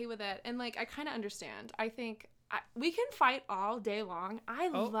not okay with it. And like, I kind of understand. I think we can fight all day long. I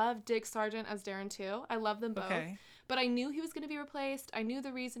love Dick Sargent as Darren too. I love them both. Okay. But I knew he was going to be replaced. I knew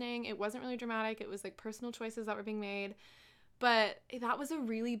the reasoning. It wasn't really dramatic. It was like personal choices that were being made. But that was a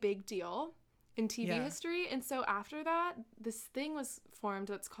really big deal in TV history. And so after that, this thing was formed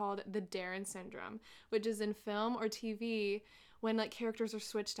that's called the Darren syndrome, which is in film or TV when like characters are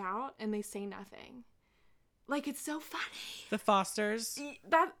switched out and they say nothing. Like, it's so funny. The Fosters. The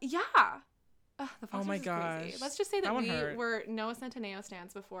Fosters oh my gosh. Crazy. Let's just say that we were Noah Centineo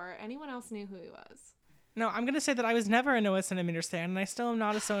stans before anyone else knew who he was. No, I'm going to say that I was never a Noah Centimeter stan, and I still am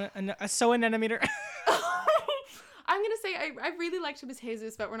not a Nanometer. I'm going to say I really liked him as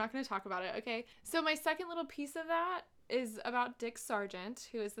Jesus, but we're not going to talk about it, okay? So my second little piece of that is about Dick Sargent,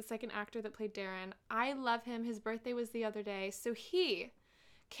 who is the second actor that played Darren. I love him. His birthday was the other day. So he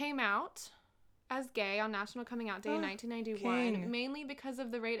came out as gay on National Coming Out Day in 1991, mainly because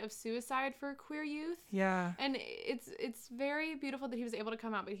of the rate of suicide for queer youth. Yeah. And it's very beautiful that he was able to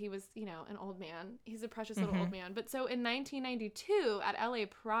come out, but he was, you know, an old man. He's a precious little old man. But so in 1992 at LA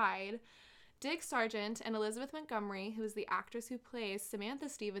Pride, Dick Sargent and Elizabeth Montgomery, who is the actress who plays Samantha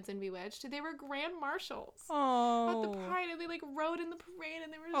Stevens in Bewitched, they were grand marshals at the Pride, and they like rode in the parade,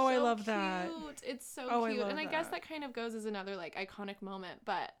 and they were so I love cute. that. It's so cute, and I guess that kind of goes as another like iconic moment.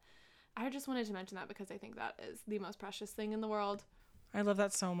 But I just wanted to mention that because I think that is the most precious thing in the world. I love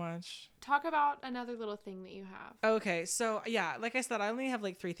that so much. Talk about another little thing that you have. Okay, so yeah, like I said, I only have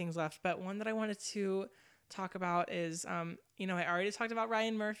like 3 things left, but one that I wanted to talk about is I already talked about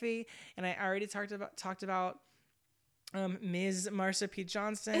Ryan Murphy, and I already talked about Ms. Marsha P.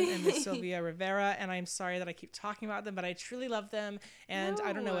 Johnson and Ms. Sylvia Rivera, and I'm sorry that I keep talking about them, but I truly love them, and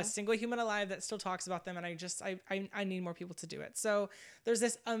I don't know a single human alive that still talks about them, and I need more people to do it. So there's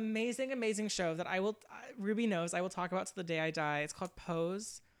this amazing show that Ruby knows I will talk about till the day I die. It's called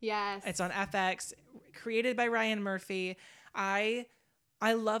Pose. Yes. It's on FX, created by Ryan Murphy. I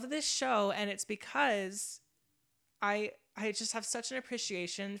love this show, and it's because I just have such an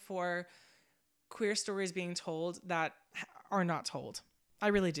appreciation for queer stories being told that are not told. I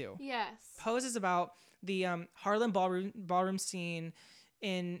really do. Yes. Pose is about the Harlem ballroom scene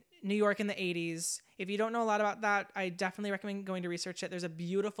in New York in the 80s. If you don't know a lot about that, I definitely recommend going to research it. There's a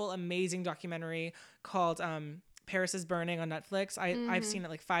beautiful, amazing documentary called Paris is Burning on Netflix. I've seen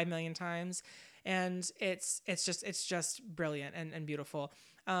it like 5 million times. And it's just brilliant and beautiful.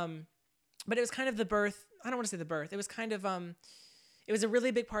 But it was kind of the birth. I don't want to say the birth. It was kind of it was a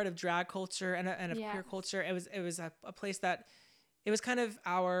really big part of drag culture and of queer culture. It was a place that it was kind of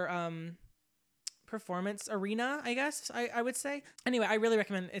our performance arena, I guess I would say. Anyway, I really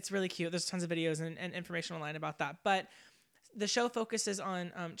recommend. It's really cute. There's tons of videos and information online about that. But the show focuses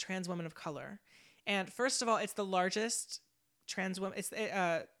on trans women of color. And first of all, it's the largest trans women.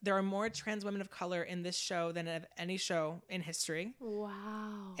 There are more trans women of color in this show than of any show in history.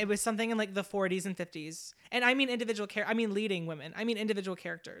 Wow. It was something in like the 40s and 50s, and I mean leading women. I mean individual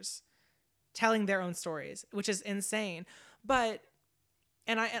characters telling their own stories, which is insane. But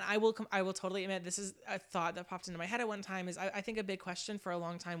I will totally admit, this is a thought that popped into my head at one time. Is I think a big question for a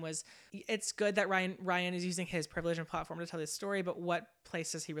long time was, it's good that Ryan is using his privilege and platform to tell this story, but what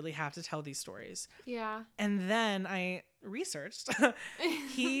place does he really have to tell these stories? Yeah. And then I researched.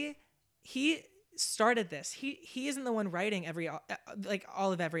 he started this. He isn't the one writing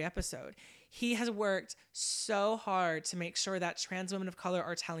all of every episode. He has worked so hard to make sure that trans women of color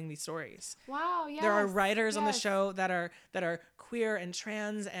are telling these stories. Wow, yes. There are writers on the show that are queer and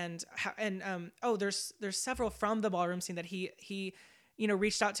trans, and there's several from the ballroom scene that he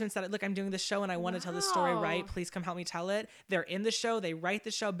reached out to and said, look, I'm doing this show and I want to tell this story right. Please come help me tell it. They're in the show. They write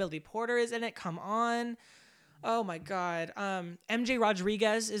the show. Billy Porter is in it. Come on. Oh my God. MJ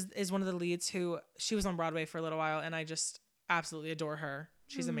Rodriguez is one of the leads she was on Broadway for a little while, and I just absolutely adore her.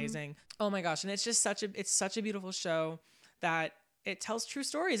 She's amazing. Oh my gosh. And it's just such a beautiful show that it tells true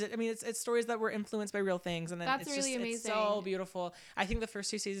stories. It's stories that were influenced by real things. And then that's really amazing. It's so beautiful. I think the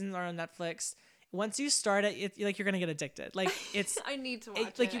first 2 seasons are on Netflix. once you start it, like you're gonna get addicted. Like it's I need to watch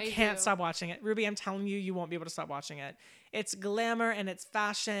it. Like you can't stop watching it. Ruby, I'm telling you, you won't be able to stop watching it. It's glamour and it's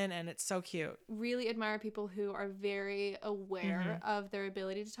fashion and it's so cute. Really admire people who are very aware of their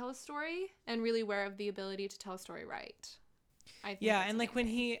ability to tell a story and really aware of the ability to tell a story right. I think yeah, and like when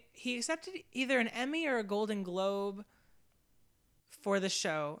he accepted either an Emmy or a Golden Globe for the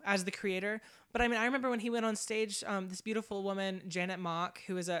show as the creator. But I mean, I remember when he went on stage, this beautiful woman, Janet Mock,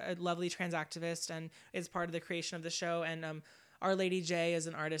 who is a lovely trans activist and is part of the creation of the show, and Our Lady J is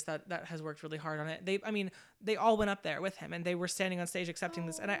an artist that has worked really hard on it. They all went up there with him and they were standing on stage accepting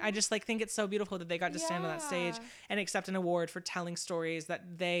this. And I just like think it's so beautiful that they got to stand on that stage and accept an award for telling stories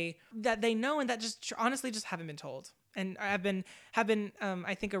that they know and that just honestly just haven't been told. And have been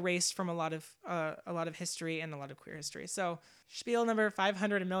I think erased from a lot of history and a lot of queer history. So spiel number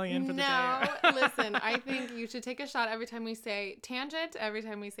 500 million for the day. No, listen, I think you should take a shot every time we say tangent, every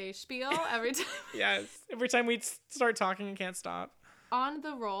time we say spiel, every time. Yes, every time we start talking and can't stop. On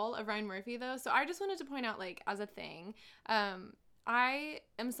the role of Ryan Murphy, though, so I just wanted to point out, like, as a thing, I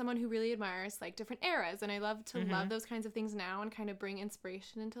am someone who really admires, like, different eras, and I love to love those kinds of things now and kind of bring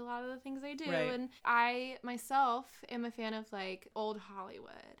inspiration into a lot of the things I do. Right. And I, myself, am a fan of, like, old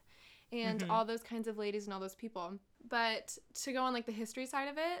Hollywood and all those kinds of ladies and all those people. But to go on, like, the history side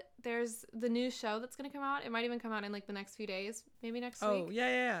of it, there's the new show that's going to come out. It might even come out in, like, the next few days, maybe next week. Oh,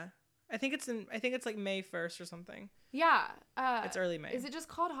 yeah. I think it's like May 1st or something. Yeah. It's early May. Is it just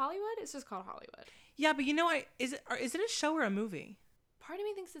called Hollywood? It's just called Hollywood. Yeah, but you know, is it a show or a movie? Part of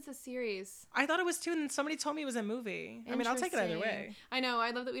me thinks it's a series. I thought it was too, and then somebody told me it was a movie. I mean, I'll take it either way. I know.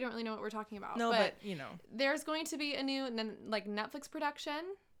 I love that we don't really know what we're talking about. No, but you know. There's going to be a new, like, Netflix production,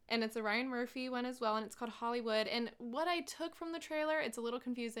 and it's a Ryan Murphy one as well, and it's called Hollywood. And what I took from the trailer, it's a little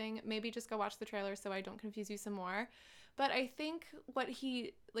confusing. Maybe just go watch the trailer so I don't confuse you some more. But I think what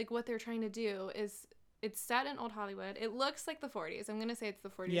they're trying to do is it's set in old Hollywood. It looks like the 40s. I'm going to say it's the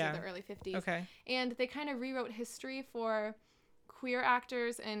 40s or the early 50s. Okay. And they kind of rewrote history for queer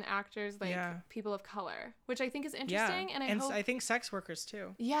actors and actors like people of color, which I think is interesting. Yeah. And I think sex workers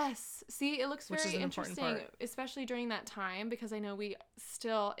too. Yes. See, it looks very interesting, especially during that time, because I know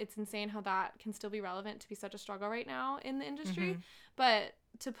it's insane how that can still be relevant to be such a struggle right now in the industry. But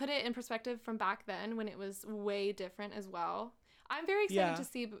to put it in perspective from back then when it was way different as well, I'm very excited to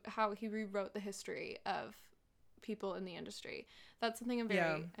see how he rewrote the history of people in the industry. That's something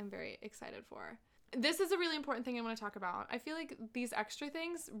I'm very excited for. This is a really important thing I want to talk about. I feel like these extra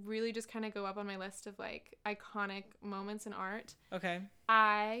things really just kind of go up on my list of, like, iconic moments in art. Okay.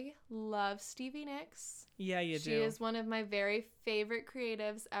 I love Stevie Nicks. Yeah, you do. She is one of my very favorite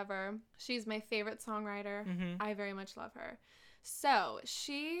creatives ever. She's my favorite songwriter. I very much love her. So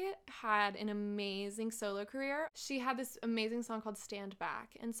she had an amazing solo career. She had this amazing song called Stand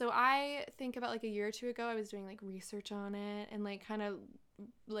Back. And so I think about, like, a year or two ago, I was doing, like, research on it and, like, kind of,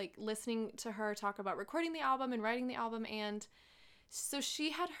 like, listening to her talk about recording the album and writing the album. And so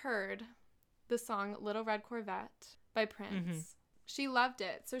she had heard the song Little Red Corvette by Prince. She loved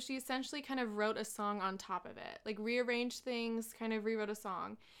it. So she essentially kind of wrote a song on top of it, like, rearranged things, kind of rewrote a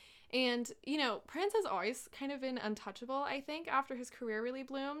song. And, you know, Prince has always kind of been untouchable, I think, after his career really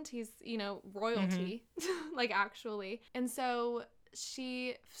bloomed. He's, you know, royalty, like, actually. And so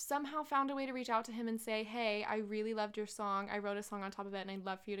she somehow found a way to reach out to him and say, hey, I really loved your song. I wrote a song on top of it, and I'd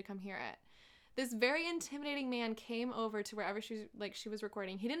love for you to come hear it. This very intimidating man came over to wherever she was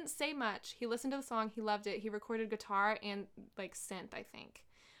recording. He didn't say much. He listened to the song. He loved it. He recorded guitar and, like, synth, I think,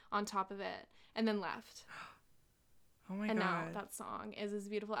 on top of it, and then left. Oh my God. And now that song is as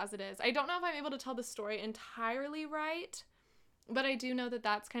beautiful as it is. I don't know if I'm able to tell the story entirely right, but I do know that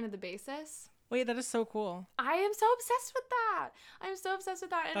that's kind of the basis. Wait, that is so cool. I am so obsessed with that.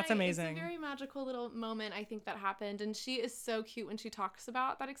 And that's amazing. It's a very magical little moment, I think, that happened. And she is so cute when she talks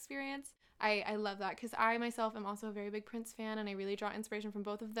about that experience. I love that because I myself am also a very big Prince fan, and I really draw inspiration from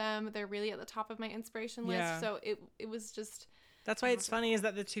both of them. They're really at the top of my inspiration list. Yeah. So it was just... That's why it's funny is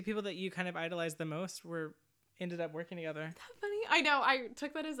that the two people that you kind of idolized the most ended up working together. Isn't that funny? I know. I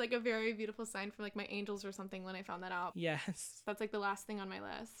took that as, like, a very beautiful sign from, like, my angels or something when I found that out. Yes. That's, like, the last thing on my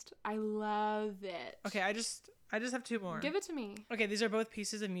list. I love it. Okay, I just have two more. Give it to me. Okay, these are both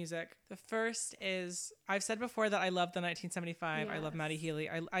pieces of music. The first is, I've said before that I love the 1975. Yes. I love Matty Healy.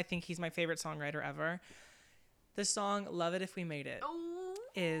 I think he's my favorite songwriter ever. The song Love It If We Made It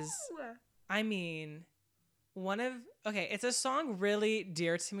is, I mean, it's a song really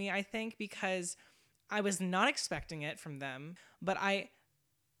dear to me, I think, because I was not expecting it from them, but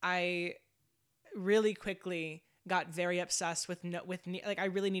I really quickly got very obsessed with I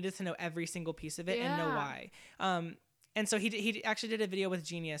really needed to know every single piece of it and know why. And so he actually did a video with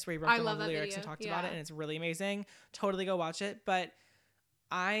Genius where he wrote down all the lyrics and talked about it, and it's really amazing. Totally go watch it. But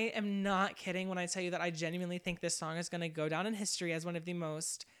I am not kidding when I tell you that I genuinely think this song is going to go down in history as one of the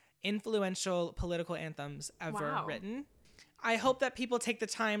most influential political anthems ever written. I hope that people take the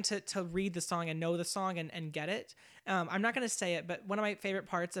time to read the song and know the song and get it. I'm not going to say it, but one of my favorite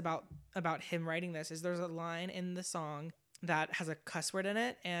parts about him writing this is there's a line in the song that has a cuss word in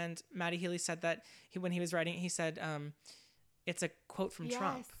it. And Matty Healy said that when he was writing, he said, it's a quote from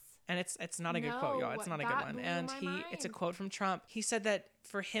Trump. And it's not a good quote, y'all. It's not a good one. And it's a quote from Trump. He said that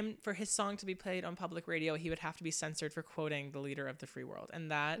for his song to be played on public radio, he would have to be censored for quoting the leader of the free world. And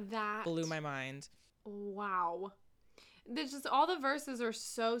that blew my mind. Wow. There's just all the verses are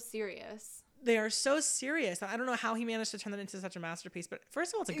so serious. They are so serious. I don't know how he managed to turn that into such a masterpiece, but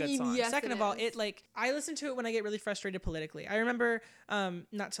first of all, it's a good song. Yes, Second of all, I listen to it when I get really frustrated politically. I remember,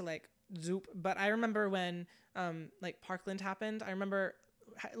 not to zoop, but I remember when, Parkland happened. I remember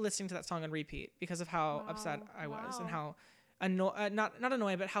listening to that song on repeat because of how upset I was and how not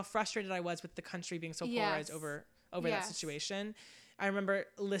annoyed, but how frustrated I was with the country being so polarized over that situation. I remember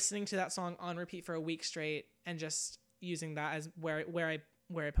listening to that song on repeat for a week straight and just using that as where I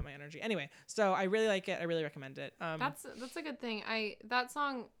put my energy. Anyway, so I really like it. I really recommend it. That's a good thing. That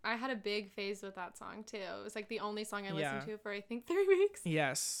song, I had a big phase with that song too. It was the only song I listened to for I think 3 weeks.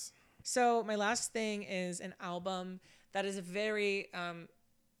 Yes. So my last thing is an album that is very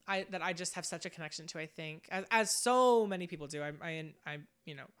that I just have such a connection to. I think as so many people do.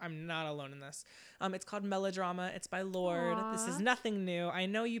 I'm not alone in this. It's called Melodrama. It's by Lorde. Aww. This is nothing new. I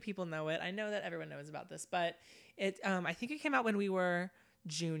know you people know it. I know that everyone knows about this, but I think it came out when we were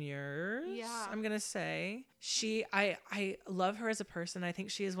juniors. Yeah. I'm gonna say I love her as a person. I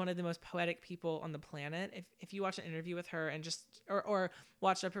think she is one of the most poetic people on the planet. If you watch an interview with her and or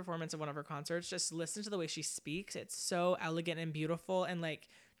watch a performance of one of her concerts, just listen to the way she speaks. It's so elegant and beautiful and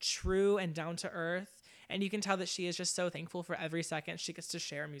true and down to earth. And you can tell that she is just so thankful for every second she gets to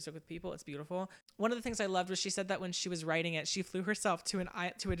share music with people. It's beautiful. One of the things I loved was she said that when she was writing it, she flew herself to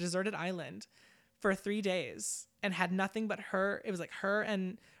a deserted island for 3 days and had nothing but her. It was her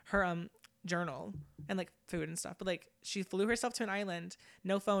and her journal and food and stuff. But she flew herself to an island,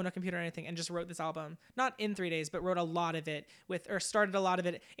 no phone, no computer, or anything, and just wrote this album. Not in 3 days, but wrote a lot of it started a lot of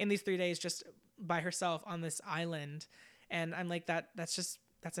it in these 3 days just by herself on this island. And I'm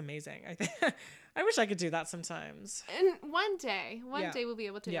that's amazing. I wish I could do that sometimes. And one day we'll be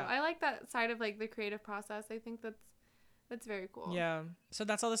able to. Yeah. I like that side of the creative process. I think that's very cool. Yeah. So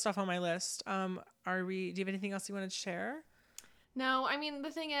that's all the stuff on my list. Do you have anything else you want to share? No, I mean, the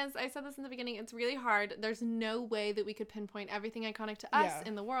thing is, I said this in the beginning, it's really hard. There's no way that we could pinpoint everything iconic to us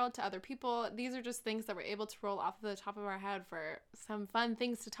in the world, to other people. These are just things that we're able to roll off the top of our head for some fun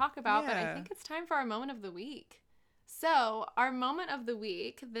things to talk about. Yeah. But I think it's time for our moment of the week. So our moment of the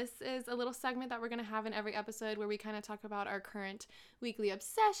week, this is a little segment that we're going to have in every episode where we kind of talk about our current weekly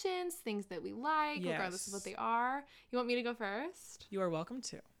obsessions, things that we like, regardless of what they are. You want me to go first? You are welcome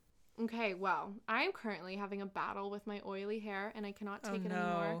to. Okay, well, I am currently having a battle with my oily hair and I cannot take it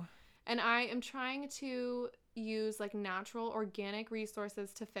anymore. And I am trying to use natural organic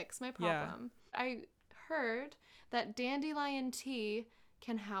resources to fix my problem. Yeah. I heard that dandelion tea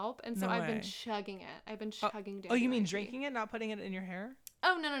can help, and so I've been chugging it. I've been chugging dandelion. Oh, you mean drinking it, not putting it in your hair?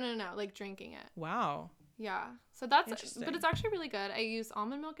 Oh, no, drinking it. Wow. Yeah. So but it's actually really good. I use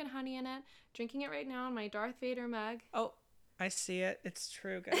almond milk and honey in it. Drinking it right now in my Darth Vader mug. Oh, I see it. It's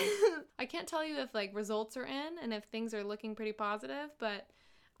true, guys. I can't tell you if results are in and if things are looking pretty positive, but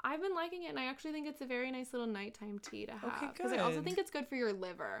I've been liking it, and I actually think it's a very nice little nighttime tea to have. Okay, good. Because I also think it's good for your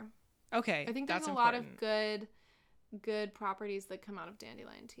liver. Okay, I think there's a lot of good properties that come out of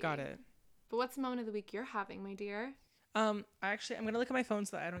dandelion tea. Got it. But what's the moment of the week you're having, my dear? I'm gonna look at my phone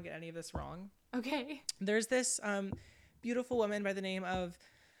so that I don't get any of this wrong. Okay. There's this beautiful woman by the name of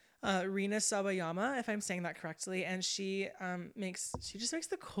Rina Sabayama, if I'm saying that correctly, and she just makes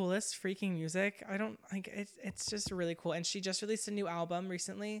the coolest freaking music. I don't like it's just really cool, and she just released a new album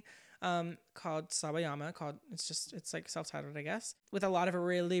recently called Sabayama. It's self-titled, I guess, with a lot of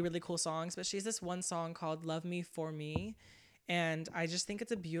really, really cool songs. But she has this one song called Love Me For Me, and I just think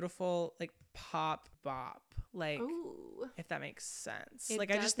it's a beautiful pop bop, Ooh. If that makes sense. I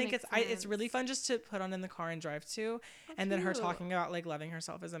just think it's really fun just to put on in the car and drive to. Oh, and then her talking about loving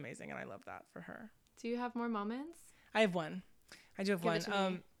herself is amazing, and I love that for her. Do you have more moments? I have one. I do have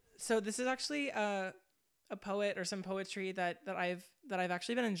one. So this is actually a poet or some poetry that I've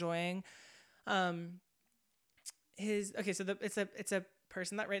actually been enjoying. It's a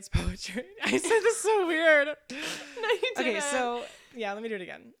person that writes poetry. I said this so weird. No, you didn't. Okay, so yeah, let me do it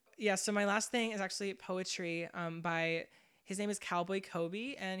again. yeah, so my last thing is actually poetry by, his name is Cowboy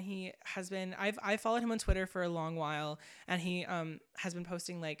Kobe, and he has been, I followed him on Twitter for a long while, and he has been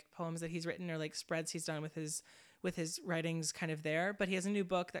posting like poems that he's written or like spreads he's done with his writings kind of there. But he has a new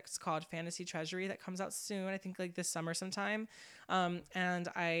book that's called Fantasy Treasury that comes out soon, I think like this summer sometime. And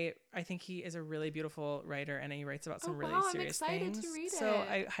I think he is a really beautiful writer, and he writes about some really serious things. I'm excited to read it. So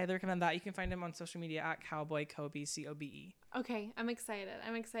I highly recommend that. You can find him on social media at Cowboy Kobe, Kobe. Okay, I'm excited.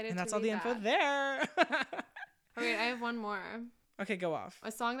 And that's all the info there. Okay, I have one more. Okay, go off.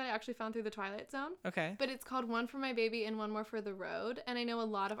 A song that I actually found through the Twilight Zone. Okay. But it's called One for My Baby and One More for the Road. And I know a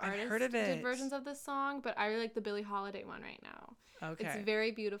lot of artists did versions of this song, but I really like the Billie Holiday one right now. Okay. It's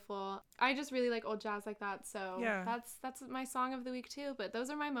very beautiful. I just really like old jazz like that. So yeah, that's my song of the week too. But those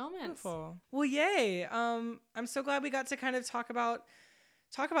are my moments. Beautiful. Well, yay. I'm so glad we got to kind of talk about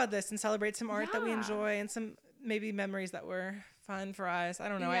this and celebrate some art that we enjoy and some maybe memories that were fun for us. I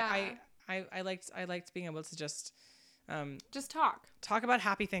don't know. Yeah. I liked being able to just talk about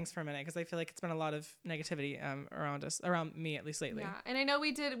happy things for a minute, because I feel like it's been a lot of negativity around me, at least lately. Yeah, and I know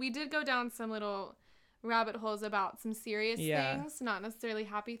we did go down some little rabbit holes about some serious things, not necessarily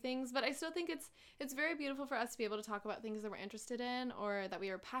happy things, but I still think it's very beautiful for us to be able to talk about things that we're interested in or that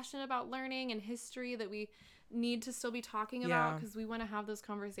we are passionate about learning, and history that we need to still be talking about, because we want to have those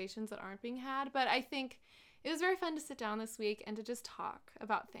conversations that aren't being had. But I think it was very fun to sit down this week and to just talk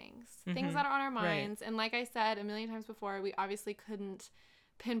about things that are on our minds. Right. And like I said a million times before, we obviously couldn't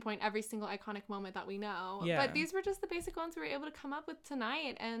pinpoint every single iconic moment that we know. Yeah. But these were just the basic ones we were able to come up with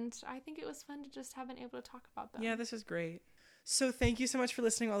tonight. And I think it was fun to just have been able to talk about them. Yeah, this was great. So thank you so much for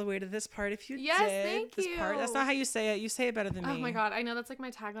listening all the way to this part. If you did thank this you. part, that's not how you say it. You say it better than me. Oh my God. I know that's like my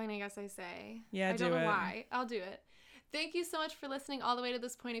tagline, I guess I say. Yeah, I don't know why. I'll do it. Thank you so much for listening all the way to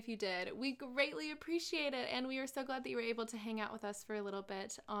this point if you did. We greatly appreciate it, and we are so glad that you were able to hang out with us for a little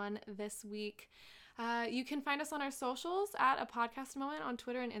bit on this week. You can find us on our socials at A Podcast Moment on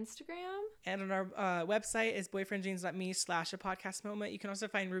Twitter and Instagram. And on our website is boyfriendjeans.me/A Podcast Moment. You can also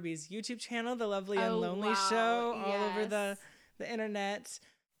find Ruby's YouTube channel, The Lovely and Lonely Show, all over the internet.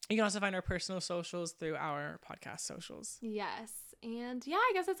 You can also find our personal socials through our podcast socials. Yes. And yeah,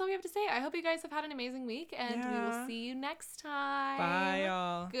 I guess that's all we have to say. I hope you guys have had an amazing week, and we will see you next time. Bye,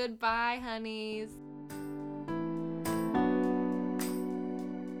 y'all. Goodbye, honeys.